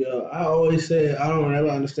 Look, I always say, I don't ever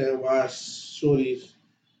understand why shorties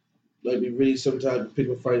like be really sometimes pick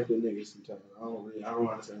a fight with niggas sometimes. I don't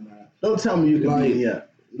understand that. Don't tell me you can like, beat me up.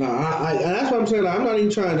 No, I that's what I'm saying. Like, I'm not even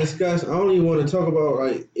trying to discuss. I don't even want to talk about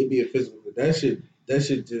like it being physical. That shit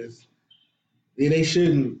just. Yeah, they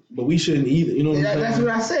shouldn't, but we shouldn't either. You know what I'm saying? That's what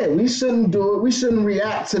I said. We shouldn't do it. We shouldn't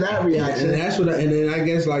react to that reaction. And that's what. And then I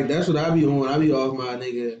guess like that's what I be on. I be off my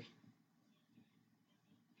nigga.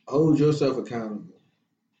 Hold yourself accountable.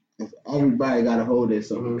 Everybody gotta hold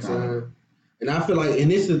themselves accountable. And I feel like,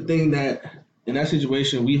 and it's the thing that in that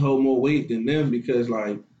situation we hold more weight than them because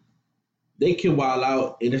like they can wild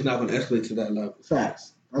out and it's not gonna escalate to that level.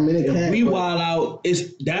 Facts. I mean, it if we wild out, that's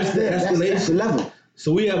the escalation. That's the level.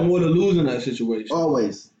 So we have more to lose in that situation.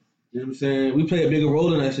 Always. You know what I'm saying? We play a bigger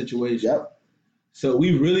role in that situation. Yep. So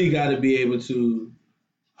we really got to be able to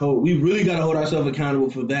hold. We really got to hold ourselves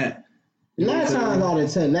accountable for that. 9 times out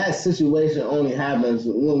of 10, that situation only happens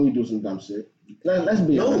when we do some dumb shit. Let's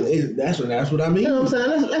be honest. That's what I mean. You know what I'm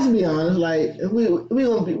saying? Let's be honest. Like if we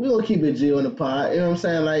gonna keep it G on the pod. You know what I'm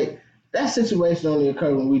saying? Like that situation only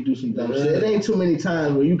occurs when we do some dumb shit. It ain't too many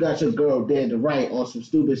times where you got your girl dead to right on some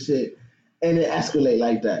stupid shit and it escalate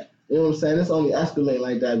like that. You know what I'm saying? It's only escalate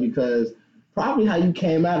like that because probably how you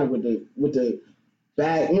came at it with the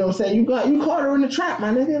bag. You know what I'm saying? You caught her in the trap,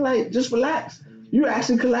 my nigga. Like, just relax. You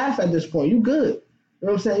actually can laugh at this point. You good. You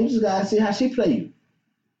know what I'm saying? You just gotta see how she play you.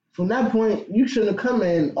 From that point, you shouldn't have come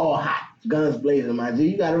in all hot, guns blazing, my G.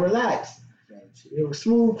 You gotta relax.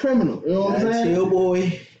 Smooth criminal. You know what I'm saying? Chill,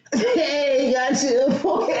 boy. Hey, you gotta chill,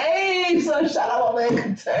 boy. Hey, son, shout out my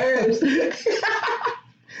man Terms.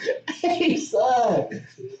 Hey, son.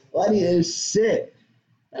 Funny as shit.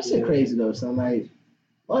 That shit crazy though, son. Like,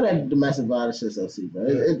 all that domestic violence shit's OC,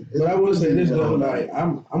 bro. But I will say this though, like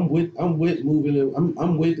I'm with moving.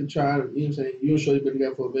 I'm with the try. You know what I'm saying? You and Shorty been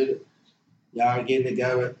together for a bit. Y'all getting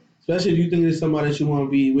together, especially if you think it's somebody that you want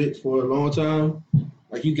to be with for a long time.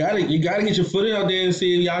 Like you gotta get your foot out there and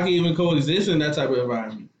see if y'all can even coexist in that type of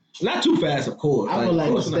environment. Not too fast, of course. I feel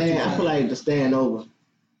like the staying over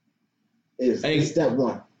is step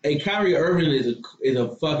one. Hey, Kyrie Irving is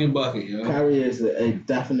a fucking bucket, yo. Kyrie is a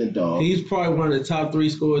definite dog. He's probably one of the top 3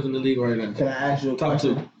 scorers in the league right now. Can I ask you a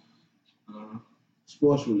question? Top 2.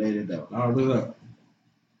 Sports related though. All right, what's up?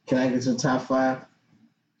 Can I get your top 5?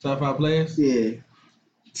 Top 5 players? Yeah. Can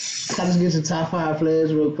I just get your top 5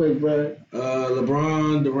 players real quick, bro?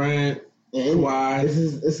 LeBron, Durant, and Kawhi. This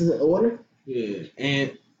is in order? Yeah.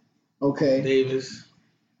 And okay. Davis.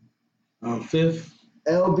 5th.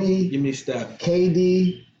 LB. Give me Steph.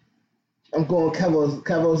 KD. I'm going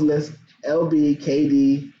Kevo's list. LB,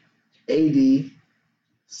 KD, AD,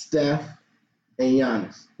 Steph, and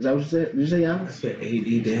Giannis. Is that what you said? Did you say Giannis? I said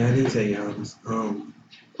AD. Damn, I didn't say Giannis.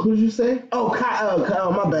 Who did you say? Oh,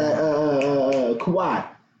 my bad. Kawhi.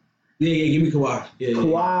 Yeah, give me Kawhi. Yeah,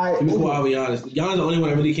 Kawhi. Give me Kawhi with Giannis. Giannis the only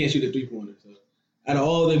one that really can't shoot a 3-pointer. So out of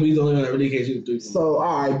all of them, he's the only one that really can't shoot a 3-pointer. So,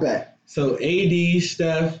 all right, bet. So AD,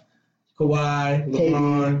 Steph, Kawhi,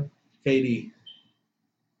 LeBron, KD.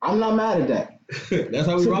 I'm not mad at that. That's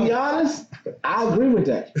how we rock. To be honest, I agree with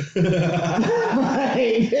that.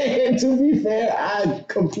 To be fair, I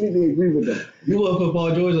completely agree with that. You want to put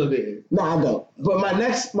Paul George up there? No, I don't. But my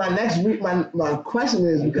question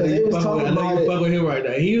is because they was talking about I know you fuck with him right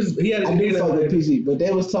now. He had I do fuck with PG, but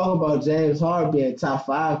they was talking about James Harden being top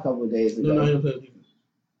 5 a couple of days ago. No,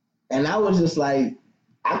 and I was just like,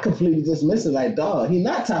 I completely dismissed it. Like, dog, he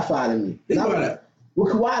not top 5 to me. Think about that.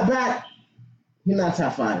 With Kawhi back, he not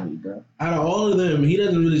top 5 to me, bro. Out of all of them, he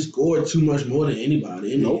doesn't really score too much more than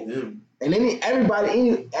anybody. Nope. And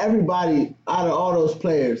everybody out of all those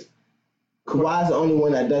players, Kawhi's the only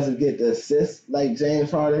one that doesn't get the assist like James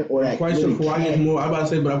Harden. Or I'm quite sure Kawhi gets more. I'm about to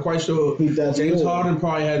say, but I'm quite sure he does James more. Harden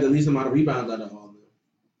probably has the least amount of rebounds out of all of them.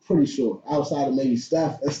 Pretty sure. Outside of maybe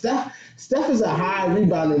Steph. And Steph is a high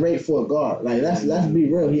rebounding rate for a guard. Like, let's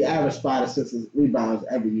be real. He averaged 5 to 6 rebounds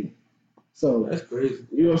every year. So that's crazy.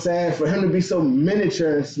 You know what I'm saying? For him to be so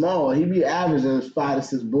miniature and small, he be averaging 5 to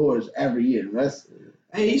 6 boards every year.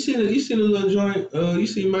 Hey, you seen a little joint? You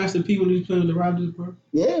seen Master P when he was playing with the Raptors, bro?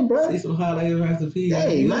 Yeah, bro. See some highlights of Master P.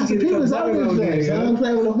 Hey, Master P was out this jump. I'm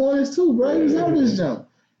playing with the Hornets too, bro. He was out this jump.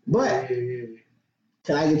 But can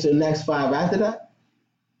I get your next 5 after that?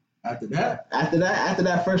 After that? After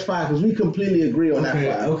that first 5, because we completely agree on that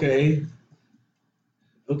 5. Okay,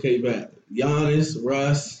 but Giannis,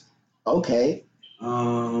 Russ. Okay.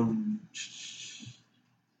 Giannis,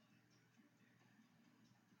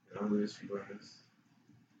 Russ.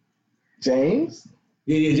 James?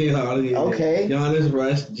 Yeah, James Harden. Yeah, okay. Giannis,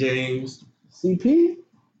 Russ, James. CP?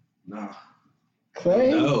 Nah.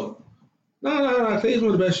 Clay? No. Clay's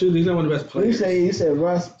one of the best shooters. He's not one of the best players. You said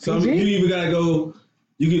Russ. So you even gotta go.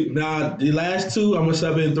 The last 2, I'm gonna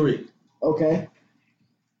sub in 3. Okay.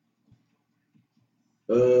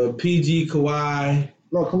 PG, Kawhi.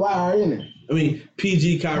 No, Kawhi already in there. I mean,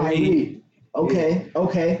 PG, Kyrie.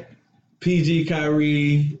 Okay. PG,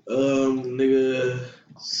 Kyrie.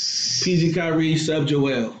 PG, Kyrie, sub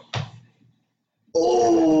Joel.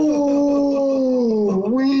 Oh,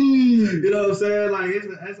 you know what I'm saying? Like,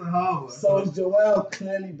 that's a hard one. So is Joel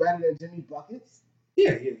clearly better than Jimmy Buckets?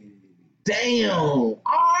 Yeah. Damn. All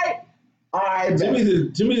right. Jimmy's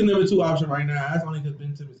the number 2 option right now. That's only because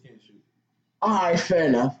Ben Simmons can't shoot. All right, fair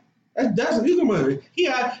enough. That's he's a money.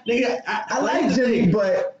 I like Jimmy,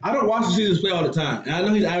 but I don't watch the Caesars play all the time. And I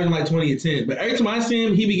know he's averaging like 20 and 10, but every time I see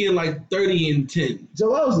him, he be getting like 30 and 10.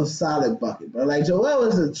 Joel's a solid bucket, bro. Like Joel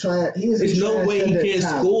is There's no way he can't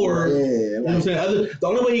score. Yeah, you know what I'm saying? The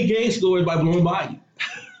only way he can score is by blowing by you.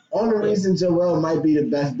 Only reason Joel might be the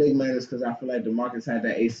best big man is because I feel like DeMarcus had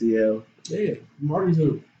that ACL. Yeah, DeMarcus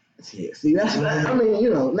too. Yeah, see, next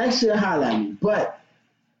year highlight me, but.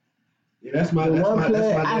 Yeah, that's my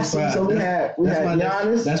next 5. So we have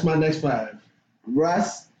Giannis. That's my next 5.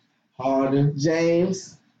 Russ, Harden,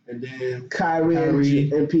 James, and then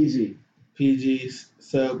Kyrie. And PG. PG's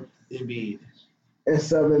sub Embiid. and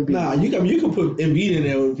sub Embiid. Nah, you can put Embiid in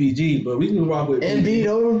there with PG, but we can rock with Embiid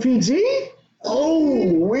over PG.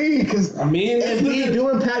 Oh, because I mean, Embiid do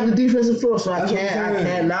impact the defensive floor, so I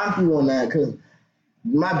can't knock you on that. Because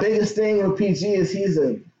my biggest thing with PG is he's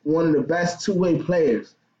one of the best two-way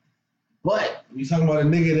players. But we talking about a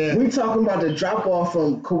nigga that we talking about the drop off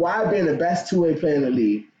from Kawhi being the best two-way player in the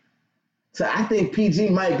league. So I think PG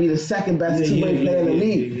might be the second best two-way player in the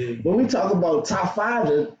league. Yeah. When we talk about top five,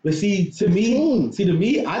 but to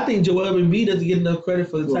me, I think Joel Embiid doesn't get enough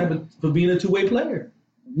credit for the for being a two-way player.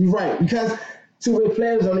 You're right, because two-way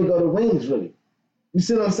players only go to wings, really. You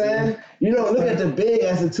see what I'm saying? Yeah. You don't look at the big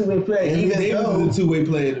as a two-way player. Even though a two-way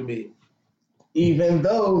player to me. Even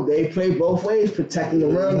though they play both ways, protecting the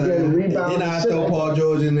rim, getting rebounds. Then I throw Paul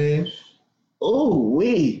George in there. Oh,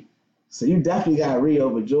 so you definitely got Ree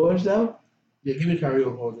over George, though? Yeah, give me Kyrie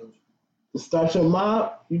over Paul George. To start your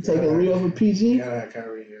mob, you taking Ree over PG? Gotta have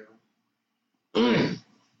Kyrie here.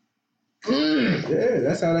 Yeah,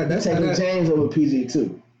 that's how that. That's taking James over PG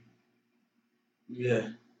too. Yeah.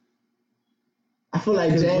 I feel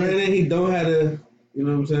like James. Brandon, he don't have to. You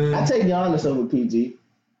know what I'm saying? I take Giannis over PG.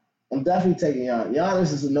 I'm definitely taking Giannis.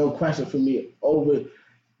 Giannis is a no question for me over.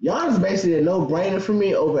 Giannis is basically a no brainer for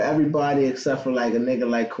me over everybody except for like a nigga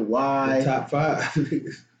like Kawhi. The top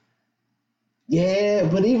five. Yeah,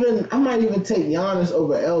 but I might even take Giannis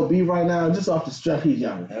over LB right now, just off the strength he's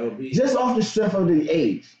Giannis. LB. Just off the strength of the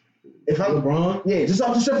age. If I'm LeBron? Yeah, just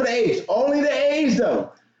off the strength of the age. Only the age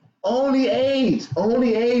though. Only age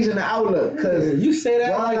in the outlook. Cause you say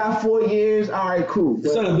that LeBron got 4 years. All right, cool.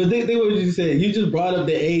 But think what you said. You just brought up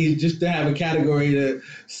the age just to have a category to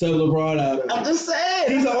sub LeBron out of. I'm just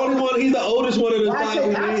saying. He's the only one. He's the oldest one of the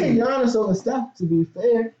five. I take Giannis over Steph. To be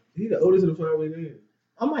fair, he's the oldest of the five.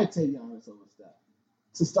 I might take Giannis over Steph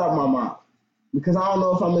to start my mob because I don't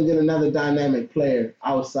know if I'm gonna get another dynamic player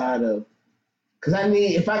outside of. Because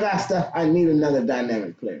if I got Steph, I need another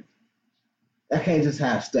dynamic player. I can't just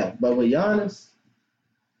have Steph. But with Giannis,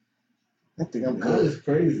 I think I'm good. That's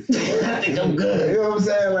crazy. I think I'm good. You know what I'm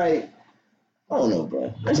saying? Like, I don't know,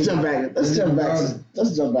 bro. Let's jump back to the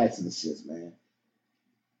shits, man.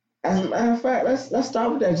 As a matter of fact, let's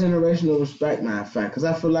start with that generational respect, matter of fact, because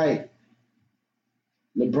I feel like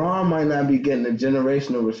LeBron might not be getting the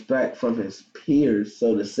generational respect from his peers,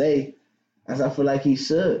 so to say, as I feel like he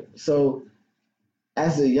should. So,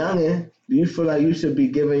 as a youngin', do you feel like you should be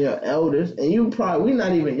giving your elders, and we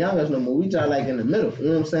not even youngers no more, we just like in the middle, you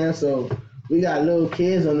know what I'm saying? So, we got little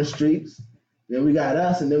kids on the streets, then we got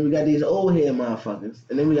us, and then we got these old head motherfuckers,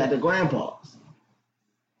 and then we got the grandpas.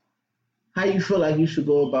 How you feel like you should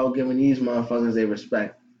go about giving these motherfuckers their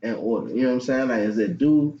respect and order? You know what I'm saying? Like, is it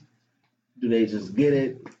do they just get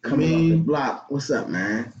it? Coming off the block. What's up,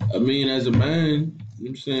 man? I mean, as a man, you know what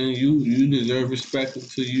I'm saying, you deserve respect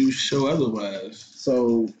until you show otherwise.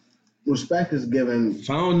 So, respect is given. If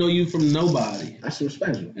I don't know you from nobody, I should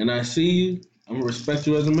respect you. And I see you, I'm going to respect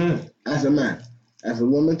you as a man. As a man. As a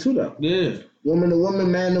woman, too, though. Yeah. Woman to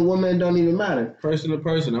woman, man to woman, don't even matter. Person to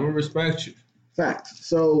person, I'm going to respect you. Fact.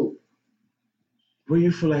 So, where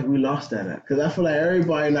you feel like we lost that at? Because I feel like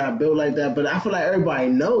everybody not built like that, but I feel like everybody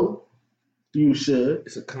know you should.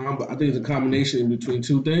 It's a I think it's a combination between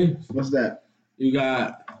two things. What's that? You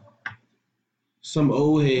got some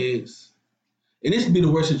old heads, and this would be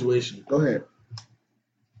the worst situation. Go ahead.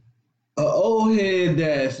 An old head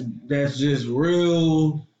that's just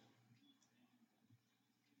real.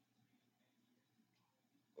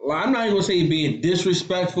 Well, I'm not even gonna say being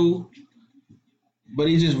disrespectful, but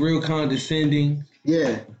he's just real condescending.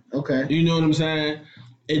 Yeah. Okay. You know what I'm saying?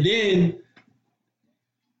 And then,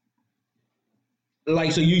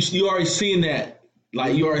 like, so you already seen that.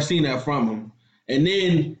 Like, you already seen that from him. And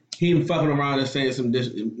then him fucking around and saying some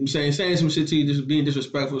some shit to you, just being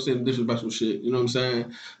disrespectful, saying disrespectful shit. You know what I'm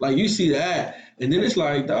saying? Like, you see that, and then it's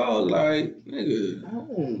like, dog, like,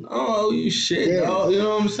 nigga, oh, you shit, dog. You know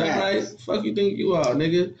what I'm saying? Like, fuck you think you are,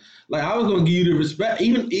 nigga? Like, I was gonna give you the respect,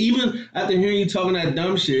 even after hearing you talking that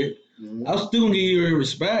dumb shit, I was still gonna give you your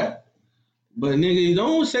respect. But nigga,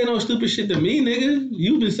 don't say no stupid shit to me, nigga.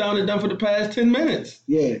 You've been sounding dumb for the past 10 minutes.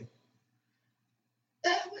 Yeah.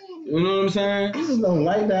 You know what I'm saying? I just don't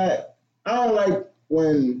like that. I don't like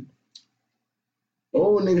when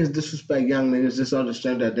old niggas disrespect young niggas just on the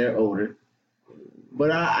strength that they're older.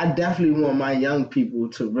 But I definitely want my young people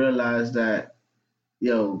to realize that,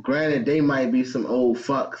 yo, granted, they might be some old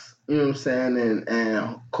fucks, you know what I'm saying,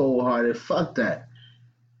 and cold-hearted. Fuck that.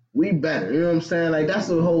 We better, you know what I'm saying? Like, that's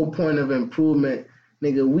the whole point of improvement.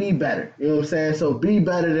 Nigga, we better, you know what I'm saying? So be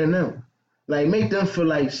better than them. Like, make them feel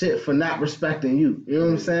like shit for not respecting you. You know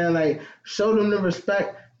what I'm saying? Like, show them the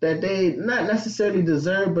respect that they not necessarily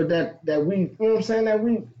deserve, but that we, you know what I'm saying, that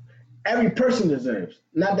we, every person deserves.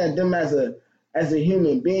 Not that them as a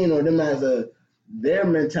human being or them as their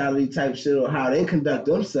mentality type shit or how they conduct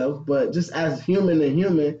themselves, but just as human and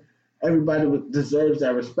human, everybody deserves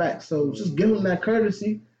that respect. So just give them that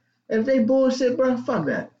courtesy. If they bullshit, bro, fuck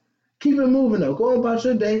that. Keep it moving though. Go about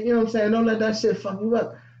your day. You know what I'm saying? Don't let that shit fuck you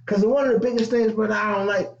up. Cause one of the biggest things, bro, that I don't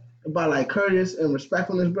like about like courteous and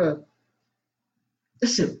respectfulness, bro,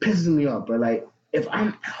 this shit pisses me off, bro. Like if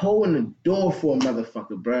I'm holding the door for a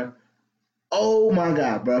motherfucker, bro, oh my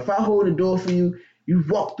God, bro. If I hold the door for you, you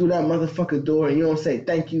walk through that motherfucking door and you don't say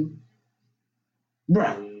thank you,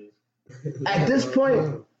 bro. At this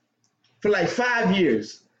point, for like 5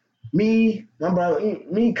 years, me, my brother,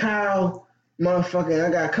 me, Kyle, motherfucking,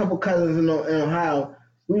 I got a couple cousins in Ohio.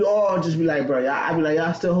 We all just be like, bro, I be like,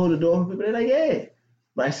 y'all still hold the door for people? They're like, yeah.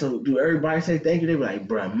 Like, so do everybody say thank you? They be like,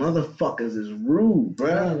 bro, motherfuckers is rude, bro.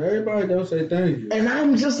 Yeah, everybody don't say thank you. And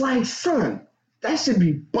I'm just like, son, that should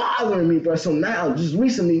be bothering me, bro. So now, just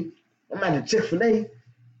recently, I'm at the Chick-fil-A,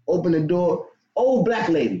 open the door, old black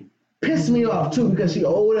lady. Pissed me off, too, because she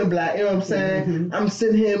old and black, you know what I'm saying? Mm-hmm. I'm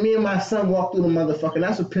sitting here, me and my son walk through the motherfucker.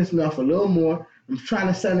 That's what pissed me off a little more. I'm trying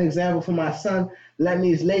to set an example for my son, letting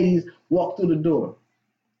these ladies walk through the door.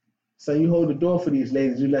 So you hold the door for these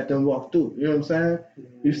ladies, you let them walk through. You know what I'm saying?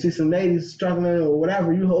 Mm-hmm. You see some ladies struggling or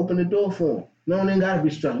whatever, you open the door for them. No one ain't got to be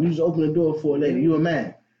struggling. You just open the door for a lady. You a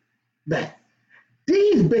man. But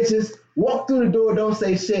these bitches walk through the door, don't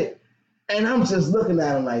say shit, and I'm just looking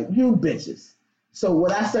at them like, you bitches. So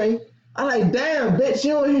what I say, I like, damn, bitch,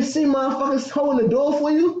 you don't even see motherfuckers holding the door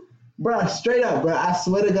for you? Bro, straight up, bro, I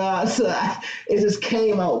swear to God, so it just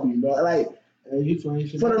came out me, bro. Like, you for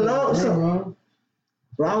the long,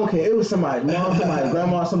 bro, I don't care. It was somebody's mom, somebody's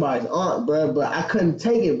grandma, somebody's aunt, bro, but I couldn't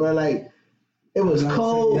take it, bro. Like, it was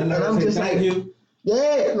cold, and I'm just like,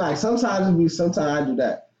 yeah, like, sometimes I do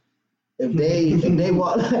that. If they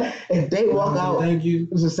walk out, thank you.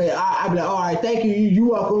 Just say, I be like, all right, thank you, you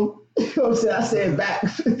welcome. You know what I'm saying? I say it back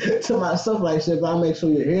to myself like shit, but I'll make sure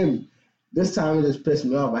you hear me. This time it just pissed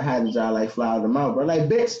me off. I had to try like fly them out, bro. Like,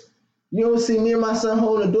 bitch, you don't see me and my son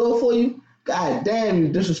holding the door for you? God damn, you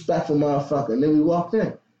disrespectful motherfucker. And then we walked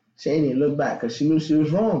in. She ain't even look back because she knew she was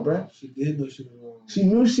wrong, bro. She did know she was wrong. She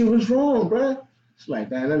knew she was wrong, bro. She's like,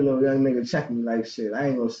 damn, that little young nigga checking me like shit. I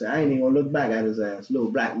ain't even gonna look back at his ass. Little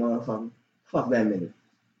black motherfucker. Fuck that nigga.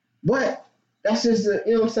 But that's just,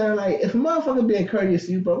 you know what I'm saying? Like, if a motherfucker being courteous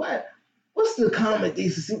to you, bro, what's the common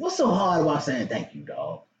decency? What's so hard about saying thank you,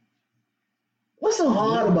 dog? What's so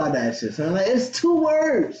hard about that shit, son? Like, it's 2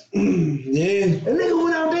 words. Yeah. A nigga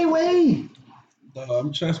went out their way.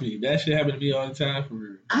 Trust me, that shit happen to me all the time for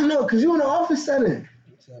real. I know, because you in the office setting.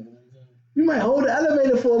 You might hold the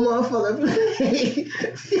elevator for a motherfucker.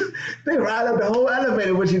 They ride up the whole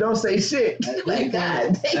elevator, but you don't say shit. Like,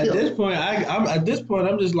 God damn. At this point,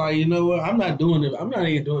 I'm just like, you know what? I'm not doing it. I'm not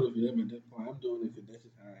even doing it for them at this point. I'm doing it because that's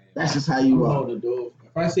just how I am. That's just how you are. Hold the door.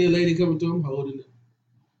 If I see a lady coming through, I'm holding it.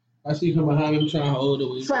 If I see you come behind me, I'm trying to hold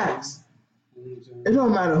it. Facts. It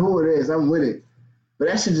don't matter who it is. I'm with it. But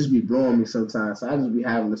that shit just be blowing me sometimes. So I just be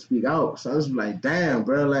having to speak out. So I just be like, damn,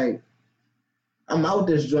 bro, like, I'm out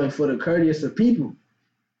this joint for the courteous of people.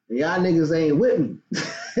 And y'all niggas ain't with me.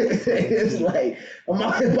 It's like, I'm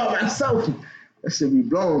out here by myself. That shit be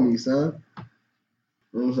blowing me, son.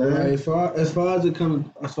 You know what I'm saying? Right, as far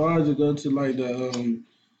as it goes to like the, you know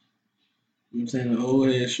what I'm saying, the old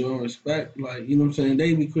head showing respect, like, you know what I'm saying,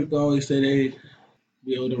 they be quick to always say they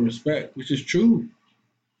be able to respect, which is true. You know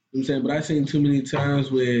what I'm saying? But I've seen too many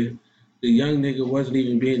times where the young nigga wasn't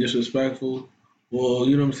even being disrespectful. Or,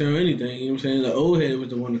 you know what I'm saying, or anything. You know what I'm saying? The old head was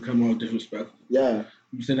the one to come out disrespectful. Yeah. You know what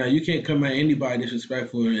I'm saying? Now, you can't come at anybody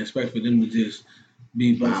disrespectful and expect for them to just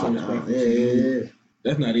be disrespectful. Yeah.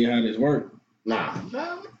 That's not even how this works. Nah.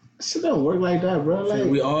 Shit don't work like that, bro. Like,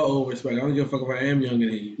 we all owe respect. I don't give a fuck if I am younger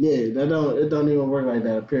than you. Yeah, it don't even work like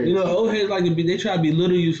that, period. You know, old heads like to be, they try to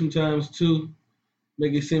belittle you sometimes, too.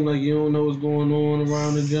 Make it seem like you don't know what's going on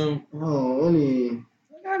around the jump. Oh, I mean...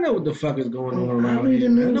 I know what the fuck is going on around here.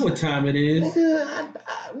 I know what time it is.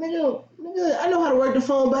 Nigga, I know how to work the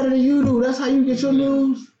phone better than you do. That's how you get your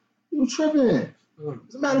news. You tripping.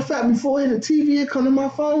 As a matter of fact, before the TV, it come to my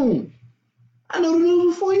phone. I know the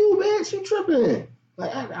news before you, bitch. You tripping.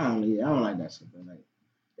 Like, I don't like that shit, bro. Like,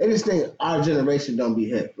 they just think our generation don't be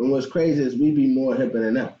hip. And what's crazy is we be more hipper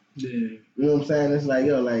than them. Yeah. You know what I'm saying? It's like,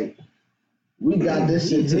 yo, like, we got this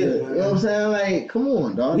shit to you know what I'm saying? Like, come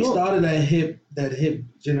on, dog. We started that hip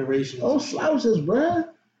generation. Don't slouches, bro.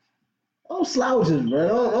 Don't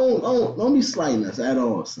be slighting us at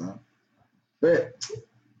all, son. But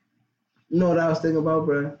you know what I was thinking about,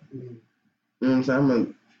 bro? You know what I'm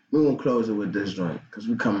saying? we're gonna close it with this joint because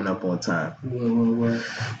we're coming up on time. What?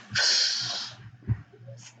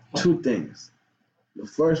 2 things. The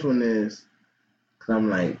first one is, cause I'm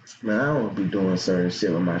like, man, I don't want to be doing certain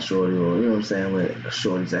shit with my shorty, or you know what I'm saying, with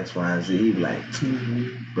shorty's X, Y, and Z. He be like,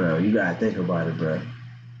 bro, you gotta think about it, bro.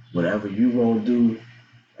 Whatever you won't do,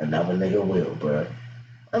 another nigga will, bro.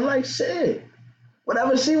 I'm like, shit.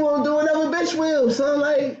 Whatever she won't do, another bitch will. So I'm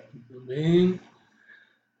like, I mean,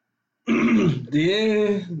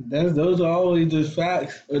 yeah, those are always the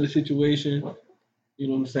facts of the situation. You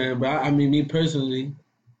know what I'm saying? But I mean, me personally,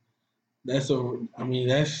 that's a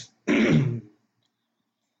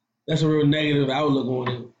real negative outlook on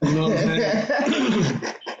it. You know what I'm saying?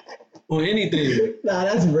 On anything. Nah,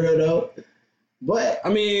 that's real though. But I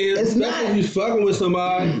mean, it's especially not. if you fucking with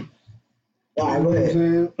somebody. All right, go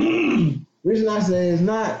ahead. Reason I say it's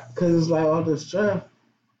not, because it's like all the strength.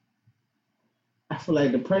 I feel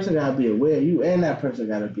like the person gotta be aware. You and that person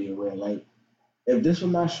gotta be aware. Like, if this what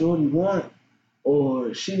my shorty want,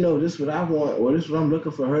 or she know this what I want, or this what I'm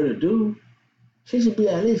looking for her to do, she should be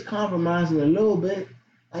at least compromising a little bit.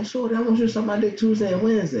 Like, shorty, I want you to suck my dick Tuesday and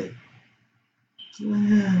Wednesday.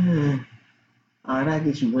 All right, I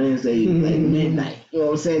get you Wednesday like midnight. You know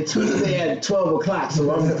what I'm saying? Tuesday at 12 o'clock. So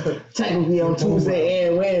I'm technically on Tuesday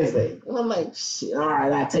and Wednesday. And I'm like, shit, all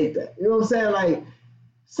right, I take that. You know what I'm saying? Like,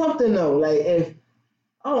 something though. Like, if,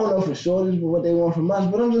 I don't know for sure this is what they want from us,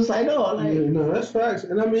 but I'm just like, no, like. Yeah, no, that's facts.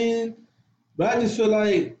 And I mean, but I just feel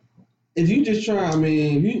like if you just try, I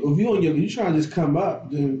mean, if you try to just come up,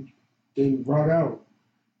 then rock out.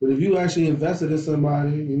 But if you actually invested in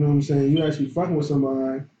somebody, you know what I'm saying, you actually fucking with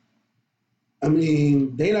somebody, I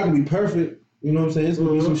mean, they not gonna be perfect. You know what I'm saying? It's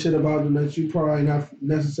gonna be some shit about them that you probably not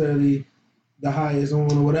necessarily the highest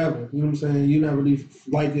on or whatever. You know what I'm saying? You not really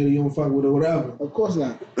like it or you don't fuck with it or whatever. Of course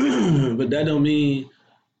not. But that don't mean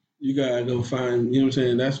you gotta go find, you know what I'm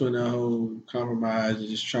saying? That's when that whole compromise and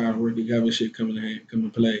just trying to work together shit come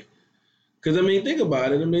in play. Cause I mean, think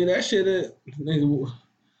about it. I mean, that shit, nigga,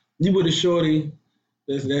 you with a shorty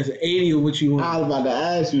that's 80 of what you want. I was about to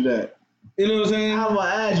ask you that. You know what I'm saying? I was about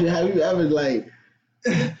to ask you, have you ever like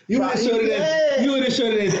you would have showed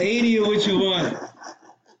it as 80 of what you want.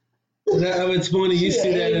 That other 20, you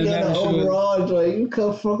see that in another show. Overall, joy, you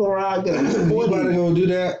come fuck around get a 40. You about to go do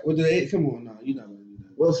that with the 8? Come on, no, you're not gonna do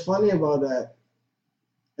that. What's funny about that,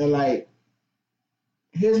 and like,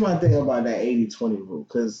 here's my thing about that 80-20 rule,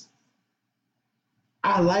 because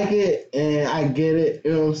I like it and I get it,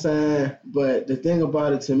 you know what I'm saying? But the thing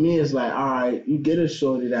about it to me is like, all right, you get a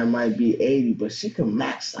shorty that might be 80, but she can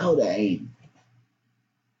max out at 80.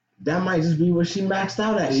 That might just be where she maxed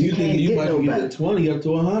out at. You can't you get might no get better. the 20 up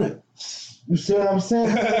to 100. You see what I'm saying?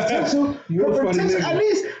 Her potential, You're a funny nigga. at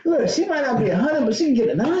least, look, she might not be 100, but she can get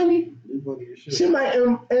a 90. She might,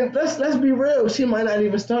 and let's be real, she might not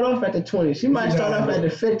even start off at the 20. She might start off at the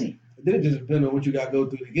 50. Then it just depends on what you got to go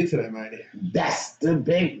through to get to that 90. That's the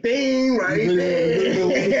big thing right there.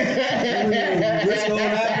 Risk on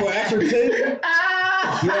that for extra 10.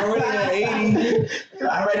 You already at 80. You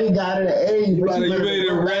already got it at 80. You ready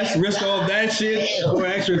to risk all that shit for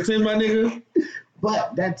extra 10, my nigga?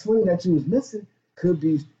 But that 20 that you was missing could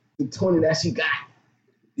be the 20 that she got.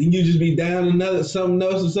 Then you just be down another something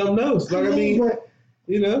else. Like I mean, but,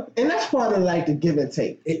 you know. And that's part of like the give and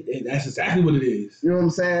take. That's exactly what it is. You know what I'm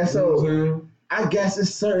saying? So I guess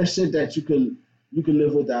it's certain shit that you can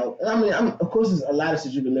live without. I mean, of course, there's a lot of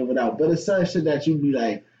shit you can live without, but it's certain shit that you be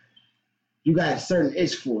like, you got a certain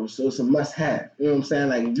itch for, so it's a must have. You know what I'm saying?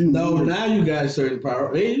 Like, now you got a certain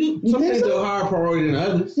priority. Some things are a higher priority than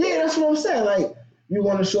others. Yeah, that's what I'm saying. Like, you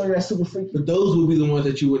want to show you that super freaky. But those would be the ones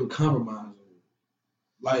that you wouldn't compromise on.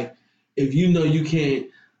 Like, if you know you can't,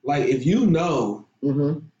 like, if you know, like,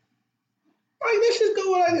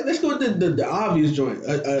 let's go with the obvious joint,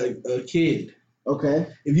 a kid. Okay.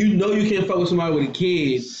 If you know you can't fuck with somebody with a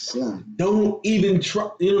kid, don't even try.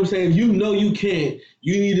 You know what I'm saying? If you know you can't,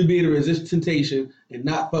 you need to be able to resist temptation and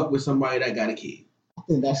not fuck with somebody that got a kid. I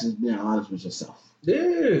think that's just being honest with yourself.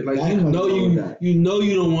 Yeah, like you know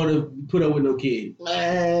you don't want to put up with no kid.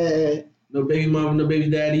 Man. No baby mama, no baby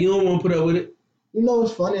daddy. You don't want to put up with it. You know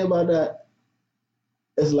what's funny about that?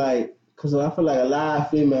 It's like, because I feel like a lot of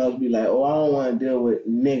females be like, oh, I don't want to deal with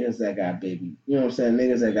niggas that got baby. You know what I'm saying?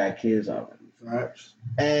 Niggas that got kids already. Right.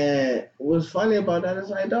 And what's funny about that is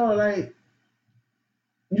like, dog, like,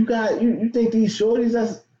 you think these shorties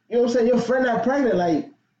that's, you know what I'm saying, your friend not pregnant, like,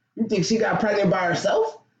 you think she got pregnant by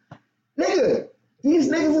herself? Nigga, these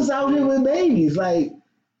niggas is out here with babies. Like,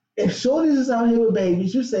 if shorties is out here with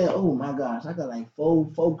babies, you saying, oh my gosh, I got like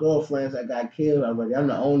four girlfriends that got killed already. I'm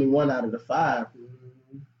the only one out of the 5.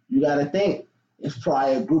 You gotta think, it's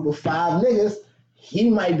probably a group of 5 niggas he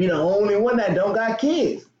might be the only one that don't got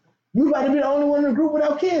kids. You about to be the only one in the group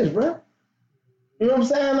without kids, bro. You know what I'm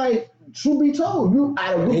saying? Like, truth be told, you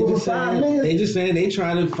out of a group of 5 niggas. They just saying they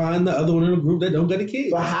trying to find the other one in the group that don't got a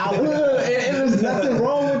kid. But how? And there's nothing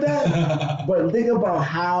wrong with that. But think about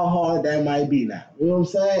how hard that might be now. You know what I'm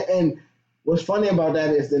saying? And what's funny about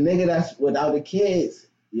that is the nigga that's without the kids,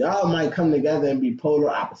 y'all might come together and be polar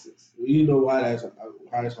opposites. You know why that's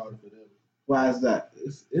harder for them. Why is that?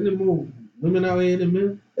 It's any more women out here than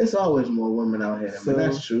men. It's always more women out here, but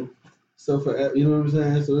that's true. So for you know what I'm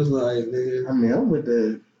saying? So it's like, nigga. I mean, I'm with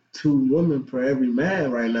the 2 women per every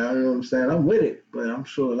man right now. You know what I'm saying? I'm with it, but I'm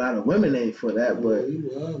sure a lot of women ain't for that. But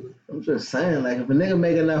I'm just saying, like, if a nigga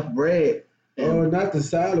make enough bread, not the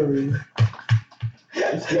salary.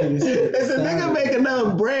 If a nigga make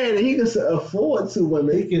enough bread and he can afford 2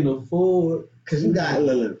 women, he can afford. Cause you got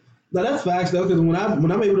Lily. No, that's facts though. Cause when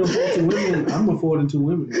I'm able to afford 2 women, I'm affording 2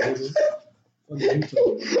 women. Baby.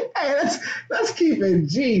 Hey, let's keep it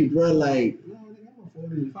G, bro. Like,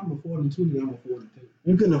 if I'm affording 2, then I'm affording 2.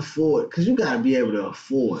 You can afford, cause you gotta be able to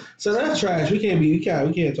afford. So that's trash. We can't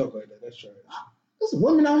talk like that. That's trash. There's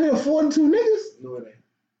women out here affording 2 niggas. No, it ain't.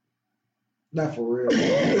 Not for real.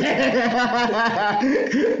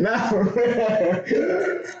 Not for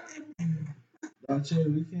real. No, chill,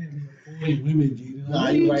 we can't be affording women, G. What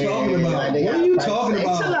are you talking about? What are you talking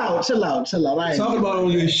about? Chill out. Talking about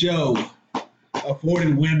on your show,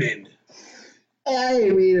 affording women. I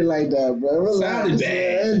ain't read it like that, bro. Relax. Sounded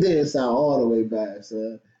bad. It didn't sound all the way bad,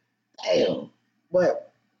 son. Damn.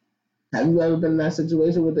 But have you ever been in that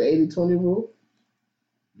situation with the 80-20 rule?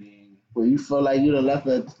 Where you feel like you done left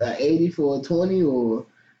a 80 for a 20 or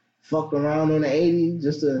fucked around on the 80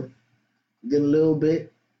 just to get a little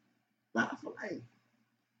bit? I feel like.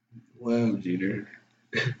 Well, Jeter.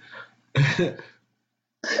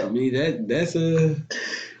 I mean, that's a.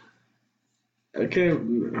 I can't.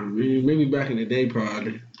 Maybe back in the day,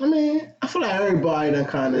 probably. I mean, I feel like everybody done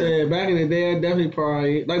kind of. Yeah, back in the day, I definitely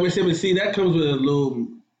probably. Like we said, but see, that comes with a little. You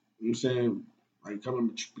know what I'm saying, like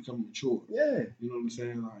becoming mature. Yeah. You know what I'm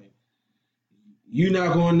saying, like. You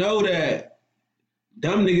not gonna know that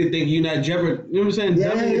dumb nigga think you not jeopard. You know what I'm saying?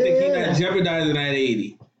 Dumb nigga think he not jeopardizing that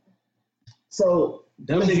 80. So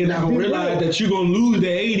dumb nigga not gonna realize that you gonna lose the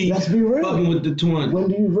 80. Let's be real. Fucking with the 20. When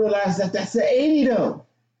do you realize that that's the 80 though?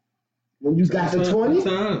 When you got the 20? What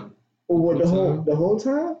time? Or what, the whole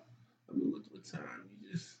time? I mean, what time?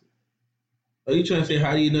 You just. Are you trying to say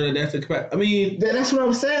how do you know that that's the crap? I mean, that's what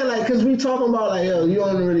I'm saying. Like, cause we talking about like, yo, you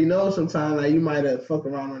don't really know sometimes. Like, you might have fucked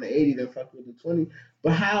around on the 80, then fuck with the 20.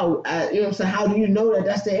 But how? You know what I'm saying? How do you know that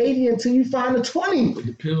that's the 80 until you find the 20? It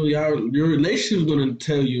depends. Your relationship is gonna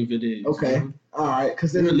tell you if it is. Okay. Man. All right.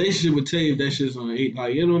 Cause the relationship would tell you if that shit's on 80.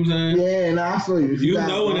 Like, you know what I'm saying? Yeah, nah, I feel you. You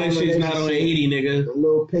know when that shit's not on 80, nigga. The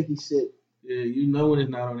little picky shit. Yeah, you know when it's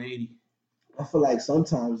not on 80. I feel like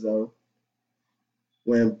sometimes though,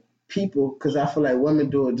 when people, because I feel like women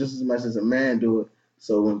do it just as much as a man do it.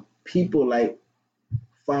 So when people like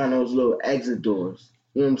find those little exit doors,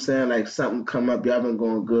 you know what I'm saying? Like something come up, y'all been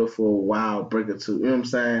going good for a while, break or two, you know what I'm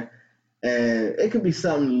saying? And it could be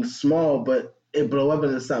something small, but it blow up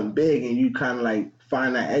into something big and you kind of like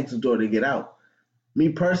find that exit door to get out. Me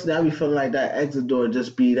personally, I be feeling like that exit door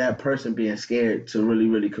just be that person being scared to really,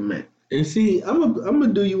 really commit. And see, I'm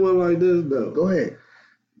gonna do you one like this though. Go ahead.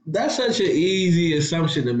 That's such an easy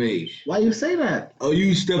assumption to make. Why you say that? Oh,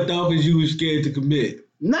 you stepped off as you were scared to commit.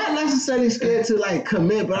 Not necessarily scared to like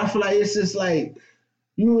commit, but I feel like it's just like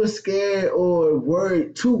you were scared or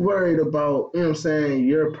too worried about, you know what I'm saying,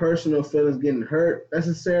 your personal feelings getting hurt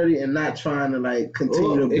necessarily and not trying to like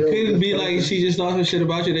continue to build. It couldn't be like she just thought some shit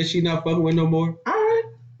about you that she not fucking with no more. All right.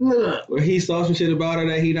 Look. Or he saw some shit about her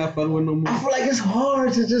that he not fucking with no more. I feel like it's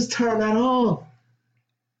hard to just turn that off.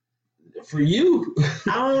 For you.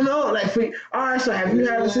 I don't know. Like, all right, so have you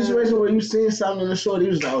had a situation where you seen something in the short, you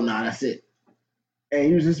was like, oh, nah, that's it. And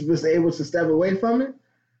you just was able to step away from it?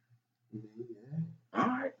 Yeah. All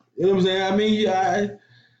right. You know what I'm saying? I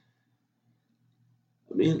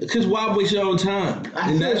mean, because why waste your own time?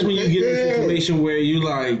 And that's when you get in a situation where you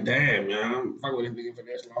like, damn, man, I'm fucking with this nigga for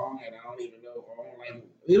this long and I don't even know. Like,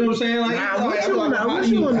 you know what I'm saying?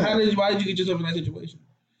 Like, why did you get yourself in that situation?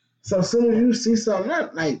 So as soon as you see something,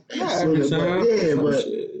 not like, some of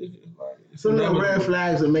the red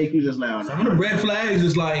flags will make you just like, some of the red flags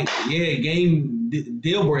is like, game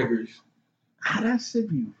deal breakers. That shit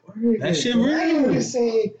be weird. That shit real. I ain't really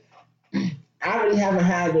saying, I really haven't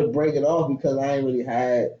had to break it off because I ain't really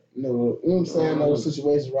had, you know what I'm saying, those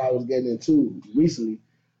situations where I was getting into recently.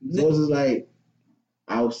 So it's just like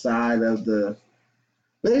outside of the,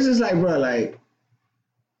 but it's just like, bro, like,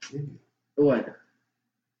 what?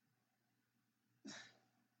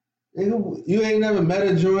 You ain't never met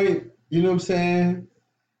a joint, you know what I'm saying?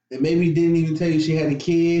 And maybe didn't even tell you she had a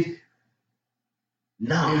kid.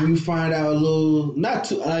 Nah. And you find out a little, not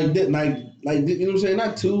too, like, you know what I'm saying?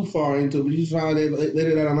 Not too far into it, but you find out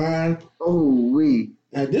later down the line. Oh, we.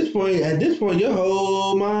 At this point, your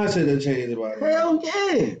whole mindset has changed about it. Hell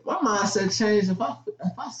yeah. My mindset changed. If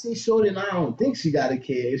I see Shorty and I don't think she got a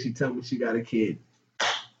kid, and she tell me she got a kid.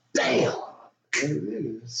 Damn.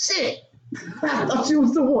 Shit. I thought she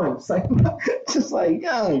was the one. It's like, just like,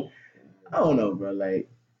 yo, I don't know, bro. Like,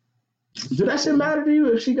 do that shit matter to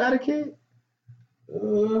you if she got a kid?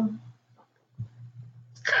 God,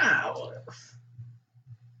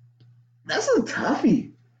 that's a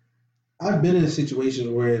toughie. I've been in situations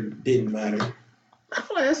where it didn't matter. I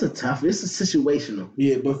feel like that's a toughie. It's a situational.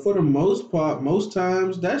 Yeah, but for the most part, most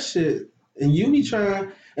times that shit, and you be trying,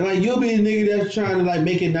 and like you'll be a nigga that's trying to like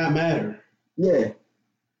make it not matter. Yeah.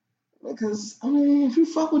 Because I mean, if you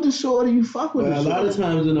fuck with the shorty, you fuck with the shorty. A lot of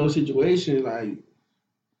times in those situations, like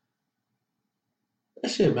that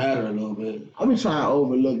shit matter a little bit. I be trying to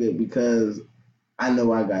overlook it because I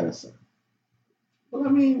know I got a son. Well, I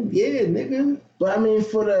mean, yeah, nigga. But I mean,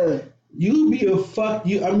 for the you be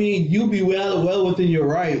well within your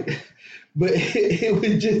right. But it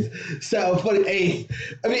would just sound funny. Hey,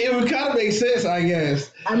 I mean, it would kind of make sense, I guess.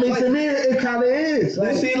 I mean, like, to me, it kind of is.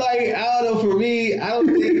 Like, see, like, I don't know. For me, I don't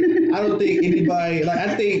think anybody. Like,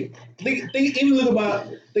 I think even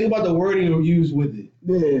think about the wording you use with it.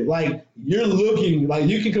 Yeah. Like, you're looking, like,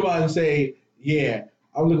 you can come out and say, yeah,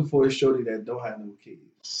 I'm looking for a shorty that don't have no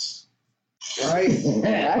kids. Right?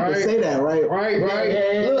 Yeah, I can say that, right? Right.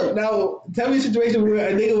 Yeah. Look, now, tell me a situation where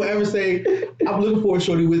a nigga will ever say, I'm looking for a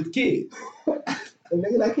shorty with kids. A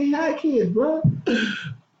nigga that can't have kids, bro.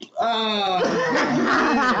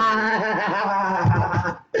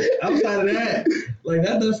 Outside of that, like,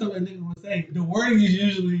 that's something a nigga would say. The wording is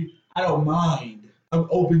usually, I don't mind. I'm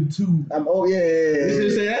open to. You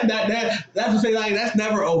should say that's to say, like, that's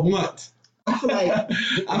never a want. I feel like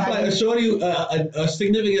a shorty, a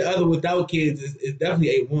significant other without kids is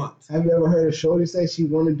definitely a want. Have you ever heard a shorty say she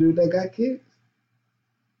want a dude that got kids?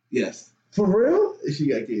 Yes. For real? She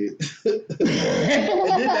got kids. And then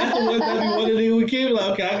that's the one time you want a nigga with kids. Like,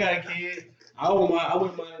 okay, I got a kid. I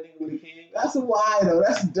wouldn't mind a nigga with a kid. That's why though.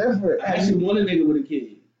 That's different. I actually want a nigga with a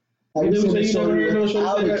kid. Have you seen a shorty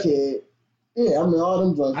without a kid? Yeah, I mean all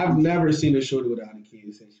them drugs. I've never seen a shorty without a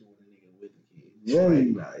kid say she want a nigga with a kid.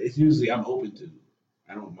 Really? Like, it's usually I'm open to.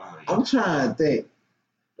 I don't mind. I'm trying to think.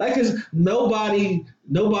 Like, cause nobody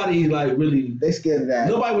like really. They scared of that.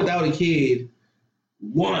 Nobody without a kid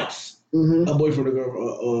wants a boyfriend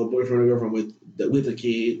or girlfriend with a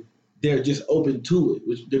kid. They're just open to it,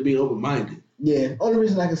 which they're being open minded. Yeah. Only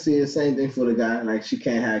reason I can see it, same thing for the guy. Like she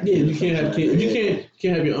can't have kids. Yeah, you can't have kids. If you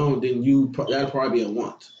can't have your own, then that'll probably be a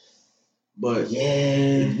want. But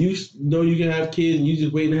if you know you can have kids and you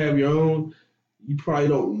just waiting to have your own, you probably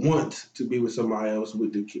don't want to be with somebody else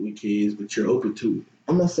with kids, but you're open to it.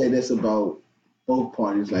 I'm gonna say this about both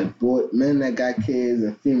parties, like men that got kids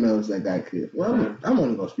and females that got kids. Well, I'm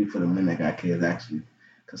only gonna speak for the men that got kids actually,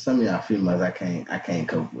 because some of y'all females I can't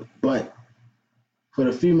cope with. But for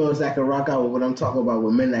the females that can rock out with what I'm talking about,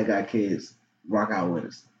 with men that got kids, rock out with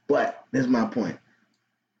us. But this is my point.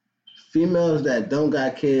 Females that don't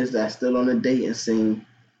got kids that still on the dating scene,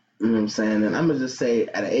 you know what I'm saying? And I'm gonna just say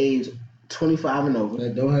at an age 25 and over.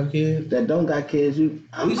 That don't have kids? That don't got kids. You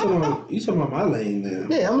talking about my lane now.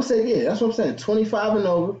 Yeah, I'm gonna say, yeah, that's what I'm saying. 25 and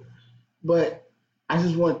over. But I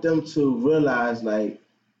just want them to realize, like,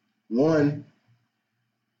 one,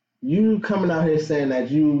 you coming out here saying that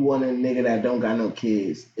you want a nigga that don't got no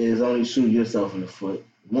kids is only shooting yourself in the foot.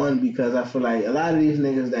 One, because I feel like a lot of these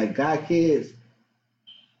niggas that got kids,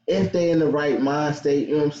 if they in the right mind state,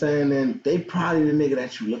 you know what I'm saying, then they probably the nigga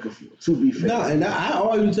that you looking for, to be fair. No, and I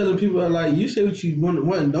always be telling people, like, you say what you want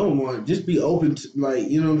and don't want. Just be open to, like,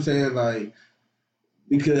 you know what I'm saying? Like,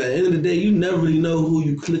 because at the end of the day, you never really know who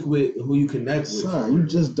you click with, who you connect with. Son, you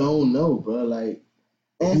just don't know, bro. Like,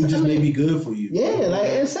 and just may be good for you. Yeah, like,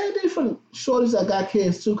 and same thing for shorties that got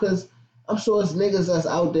kids, too, because I'm sure it's niggas that's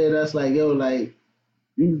out there that's like, yo, like,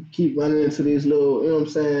 you keep running into these little, you know what I'm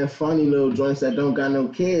saying, funny little joints that don't got no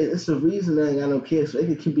kids. It's the reason they ain't got no kids, so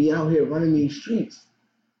they can be out here running these streets.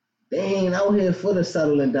 They ain't out here for the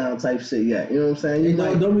settling down type shit yet. You know what I'm saying? You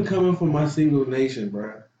know, don't be coming from my single nation,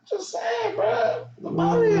 bro. Just saying, bro. I'm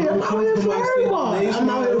out here for everybody. I'm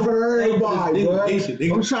out here for everybody, bro.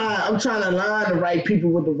 I'm trying to align the right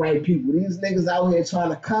people with the right people. These niggas out here trying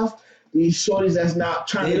to cuff these shorties that's not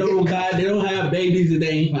trying they don't have babies and they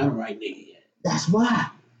ain't found the right nigga yet. That's why.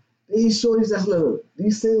 These shorties that's little.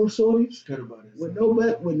 These single shorties with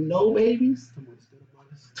no babies.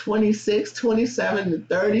 26, 27 to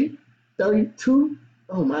 30, 32.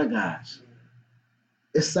 Oh my gosh.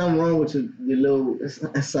 It's something wrong with your little,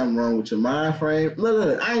 it's something wrong with your mind frame.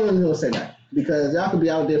 Look, I ain't even gonna say that. Because y'all could be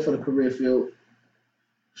out there for the career field.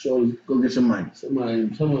 Shorty, go get your money.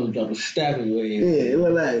 Someone drop a stab in your head. Yeah, it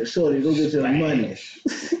look like, shorty, go get your money.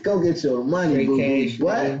 Go get your money, boo.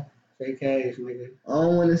 What? Straight cash, nigga. I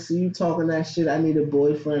don't want to see you talking that shit. I need a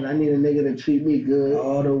boyfriend. I need a nigga to treat me good.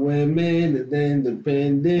 All the women and then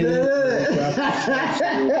independent.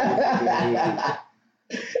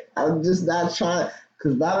 I'm just not trying.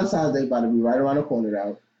 Because Valentine's Day about to be right around the corner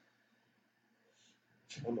now.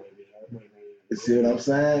 I might be. You see what I'm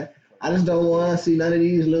saying? I just don't want to see none of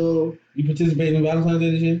these little... You participate in Valentine's Day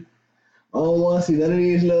this year? I don't want to see none of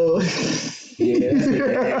these little... Yeah,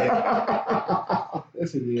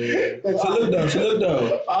 that's it. Yeah. So look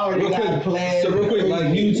though. Already got plans. So real quick,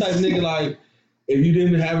 like you type nigga, like if you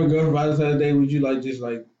didn't have a girl for Valentine's Day, would you like just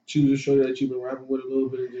like choose a show that you've been rapping with a little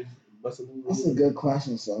bit and just bust a move? That's a good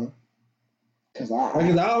question, son. Cause I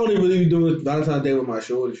don't even really do Valentine's Day with my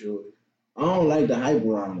shorty. I don't like the hype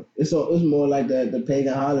around it. It's more like the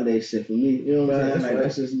pagan holiday shit for me. You know what I'm saying? Like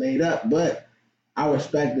that's just made up. But I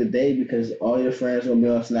respect the day because all your friends gonna be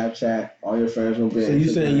on Snapchat. All your friends gonna be. So you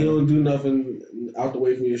saying you don't do nothing out the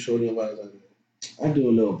way from your shorty on Valentine's Day? I do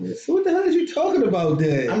a little bit. So what the hell is you talking about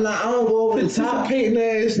then? I don't go over the top. Participating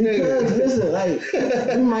ass nigga. Because listen, like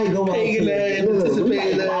we might go out to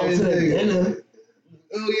the dinner.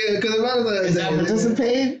 Oh yeah, because Valentine's Day. Is that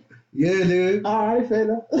participating? Yeah, dude. All right, fair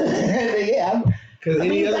enough. Yeah. Because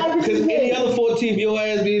any other 14 your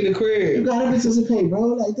ass be in the crib. You gotta participate, bro.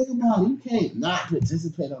 Like think about it. You can't not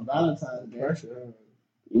participate on Valentine's Day.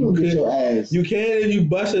 You gonna get your ass. You can if you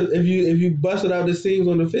bust it if you bust it out the seams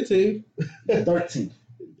on the 15th. 13th.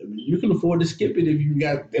 I mean, you can afford to skip it if you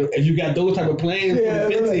got those type of plans for the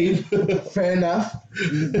 15th. Fair enough.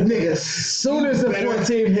 Nigga, soon as the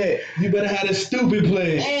 14th hit, you better have a stupid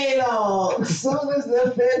plan. Hey, no. Soon as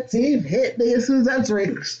the 15th hit, nigga, as soon as that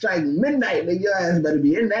drink strike midnight, nigga, your ass better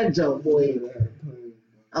be in that joke, boy.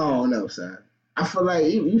 I don't know, son. I feel like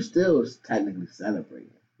you still technically celebrating.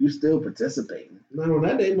 You still participating. Not on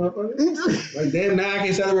that day, motherfucker. Like, damn, now I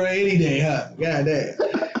can't celebrate any day, huh? God damn.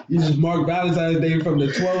 You just mark Valentine's Day from the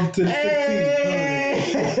 12th to the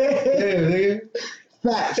 15th. Damn, nigga.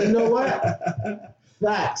 Facts. You know what?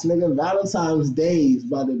 Facts, nigga. Valentine's Day is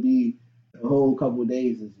about to be a whole couple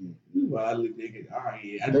days this year. You wildly nigga. All right,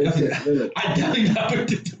 yeah. I definitely not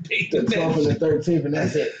participate. The 12th and the 13th, and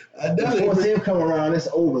that's it. The 14th come around, it's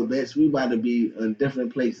over, bitch. We about to be in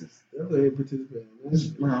different places. Definitely participate.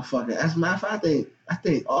 Motherfucker. As a matter of fact, I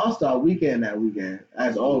think All-Star Weekend that weekend,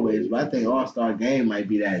 as always, but I think All-Star Game might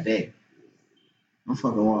be that day. I'm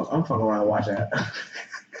fucking around and watch that.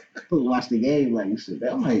 Watch the game like shit.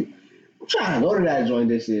 I'm trying to go to that joint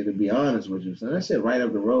this year, to be honest with you. So that shit right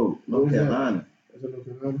up the road. North Carolina.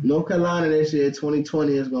 North Carolina this year,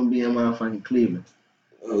 2020 is going to be in motherfucking Cleveland.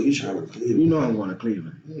 Oh, you trying to Cleveland? You know I'm going to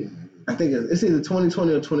Cleveland. Yeah. I think it's either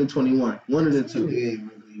 2020 or 2021. One of the two. Yeah,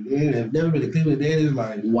 I've never been to Cleveland. That is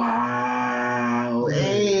like... Wow.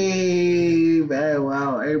 Hey, man,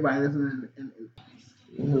 wow. Everybody listening.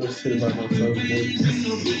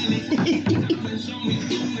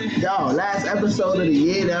 Yo, last episode of the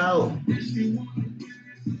year now. It's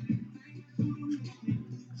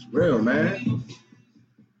real, man.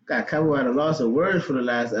 Got covered at a loss of words for the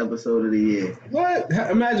last episode of the year. What?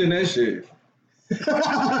 Imagine that shit.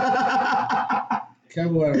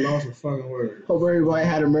 Campbell had a loss of fucking words. Hope everybody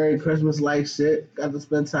had a Merry Christmas like shit. Got to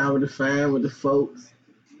spend time with the fam, with the folks.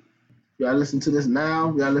 Y'all listen to this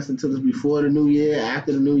now. Y'all listen to this before the new year,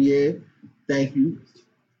 after the new year. Thank you.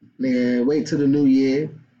 Nigga, wait till the new year.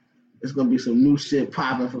 It's going to be some new shit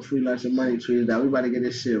popping for Free Lunch and Money Trees. Now we about to get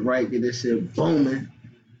this shit right, get this shit booming.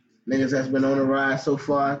 Niggas that's been on the ride so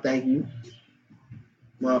far, thank you.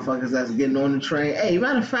 Motherfuckers that's getting on the train. Hey,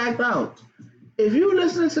 matter of fact, if you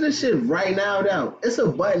listening to this shit right now, it's a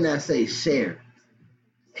button that says share.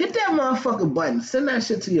 Hit that motherfucking button. Send that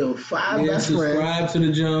shit to your five best friends. Subscribe to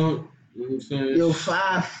the jump. You know what I'm saying? Your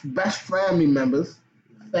 5 best family members.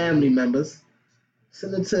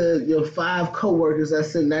 Send it to your 5 coworkers that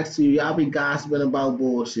sit next to you. Y'all be gossiping about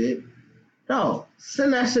bullshit. No,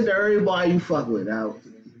 send that shit to everybody you fuck with. Now,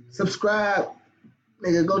 subscribe.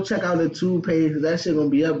 Nigga, go check out the Tube page. That shit gonna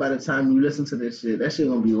be up by the time you listen to this shit. That shit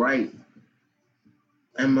gonna be right.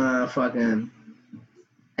 And motherfucking,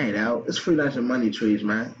 hey, now, it's Free Lunch and Money Trees,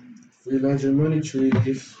 man. Free Lunch and Money Trees.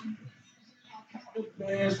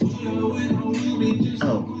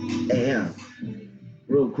 Oh, yeah.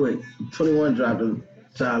 Real quick, 21 dropped a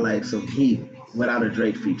child like some heat without a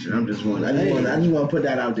Drake feature. I just want to put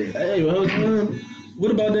that out there. Hey, well,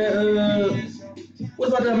 What about that? What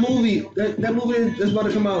about that movie? That movie that's about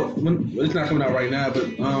to come out. Well, it's not coming out right now, but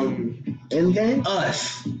Endgame?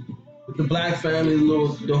 Us. With the black family,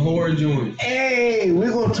 the horror joint. Hey,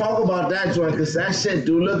 we're gonna talk about that joint because that shit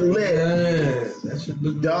do look lit. Yeah, that shit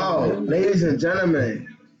look Dog, ladies and gentlemen,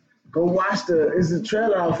 go watch it's the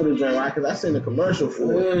trailer out for the joint, right? Because I seen the commercial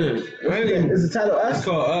for it. Is the title Us? It's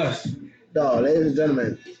called Us. Dog, ladies and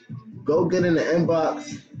gentlemen, go get in the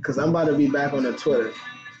inbox because I'm about to be back on the Twitter.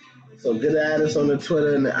 So get at us on the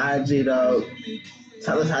Twitter and the IG, dog.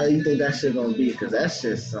 Tell us how you think that shit gonna be, cause that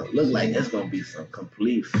shit look like it's gonna be some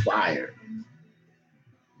complete fire.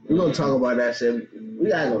 We're gonna talk about that shit. We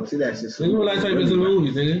gotta go see that shit soon. You know, last time you been to the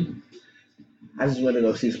movies, nigga? I just went to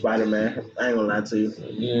go see Spider-Man. I ain't gonna lie to you.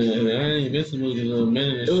 Yeah, I ain't been to the movies in a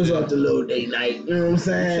minute. It was off the little date night. You know what I'm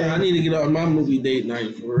saying? I need to get off my movie date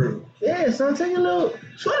night for real. Yeah, son, take a little.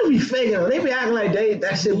 Sort of be faking. They be acting like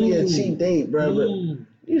that should be a cheap date, bro. But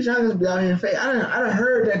these youngers be out here fake. I done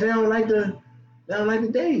heard that they don't like the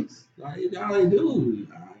dates. Y'all they do.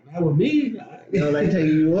 Not with me. They don't like taking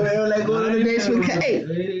you away. They don't like going on the dates with Kate.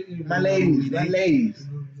 My ladies.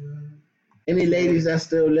 Any ladies that's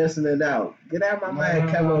still listening out, get out my mind,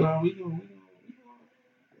 Kevin.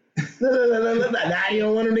 No. Now you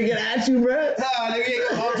don't want them to get at you, bro. Nah, they ain't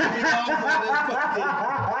gonna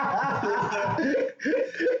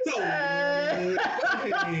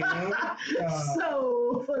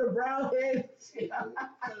So for the brown head,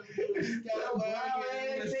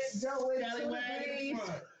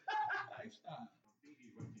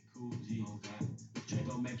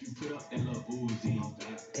 Make you put up that little boozy.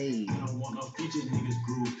 Hey, I don't want no features, niggas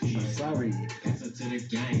groupie. Sorry, Answer to the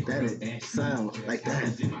gang. that it sounds like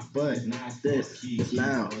that, but this is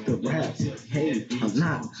now the rap. Hey, I'm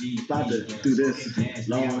not about to do this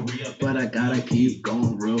long, but I gotta keep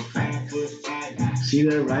going real fast. She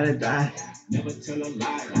done ride or die. Never tell a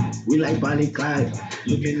lie. We like Bonnie Clyde.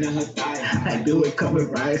 Looking at her thigh. I do it cover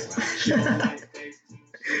rise.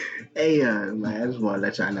 Hey, man, I just want to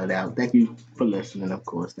let y'all know that. Thank you for listening, of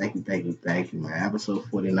course. Thank you, man. Episode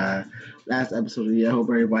 49, last episode of the year. Hope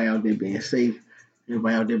everybody out there being safe.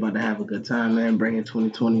 Everybody out there about to have a good time, man. Bringing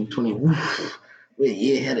 2020. We're a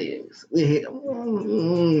year ahead of you.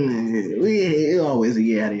 We're always a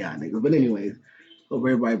year ahead of y'all niggas. But anyways, hope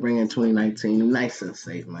everybody bringing 2019 nice and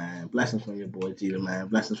safe, man. Blessings from your boy Jeter, man.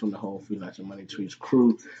 Blessings from the whole Free Lunch and Money Trees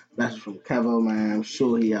crew. Blessings from Kevo, man. I'm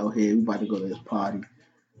sure he out here. We about to go to this party.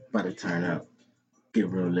 About to turn up, get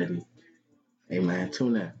real litty. Hey man,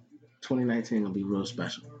 tune in. 2019 gonna be real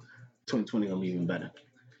special. 2020 gonna be even better.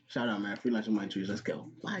 Shout out, man. Free Lunch and Money Trees. Let's go.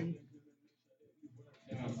 Bye.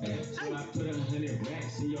 So I put 100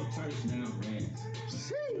 racks in your purse now,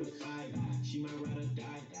 racks. She might rather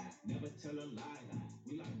die. Never tell a lie.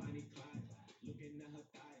 We like money.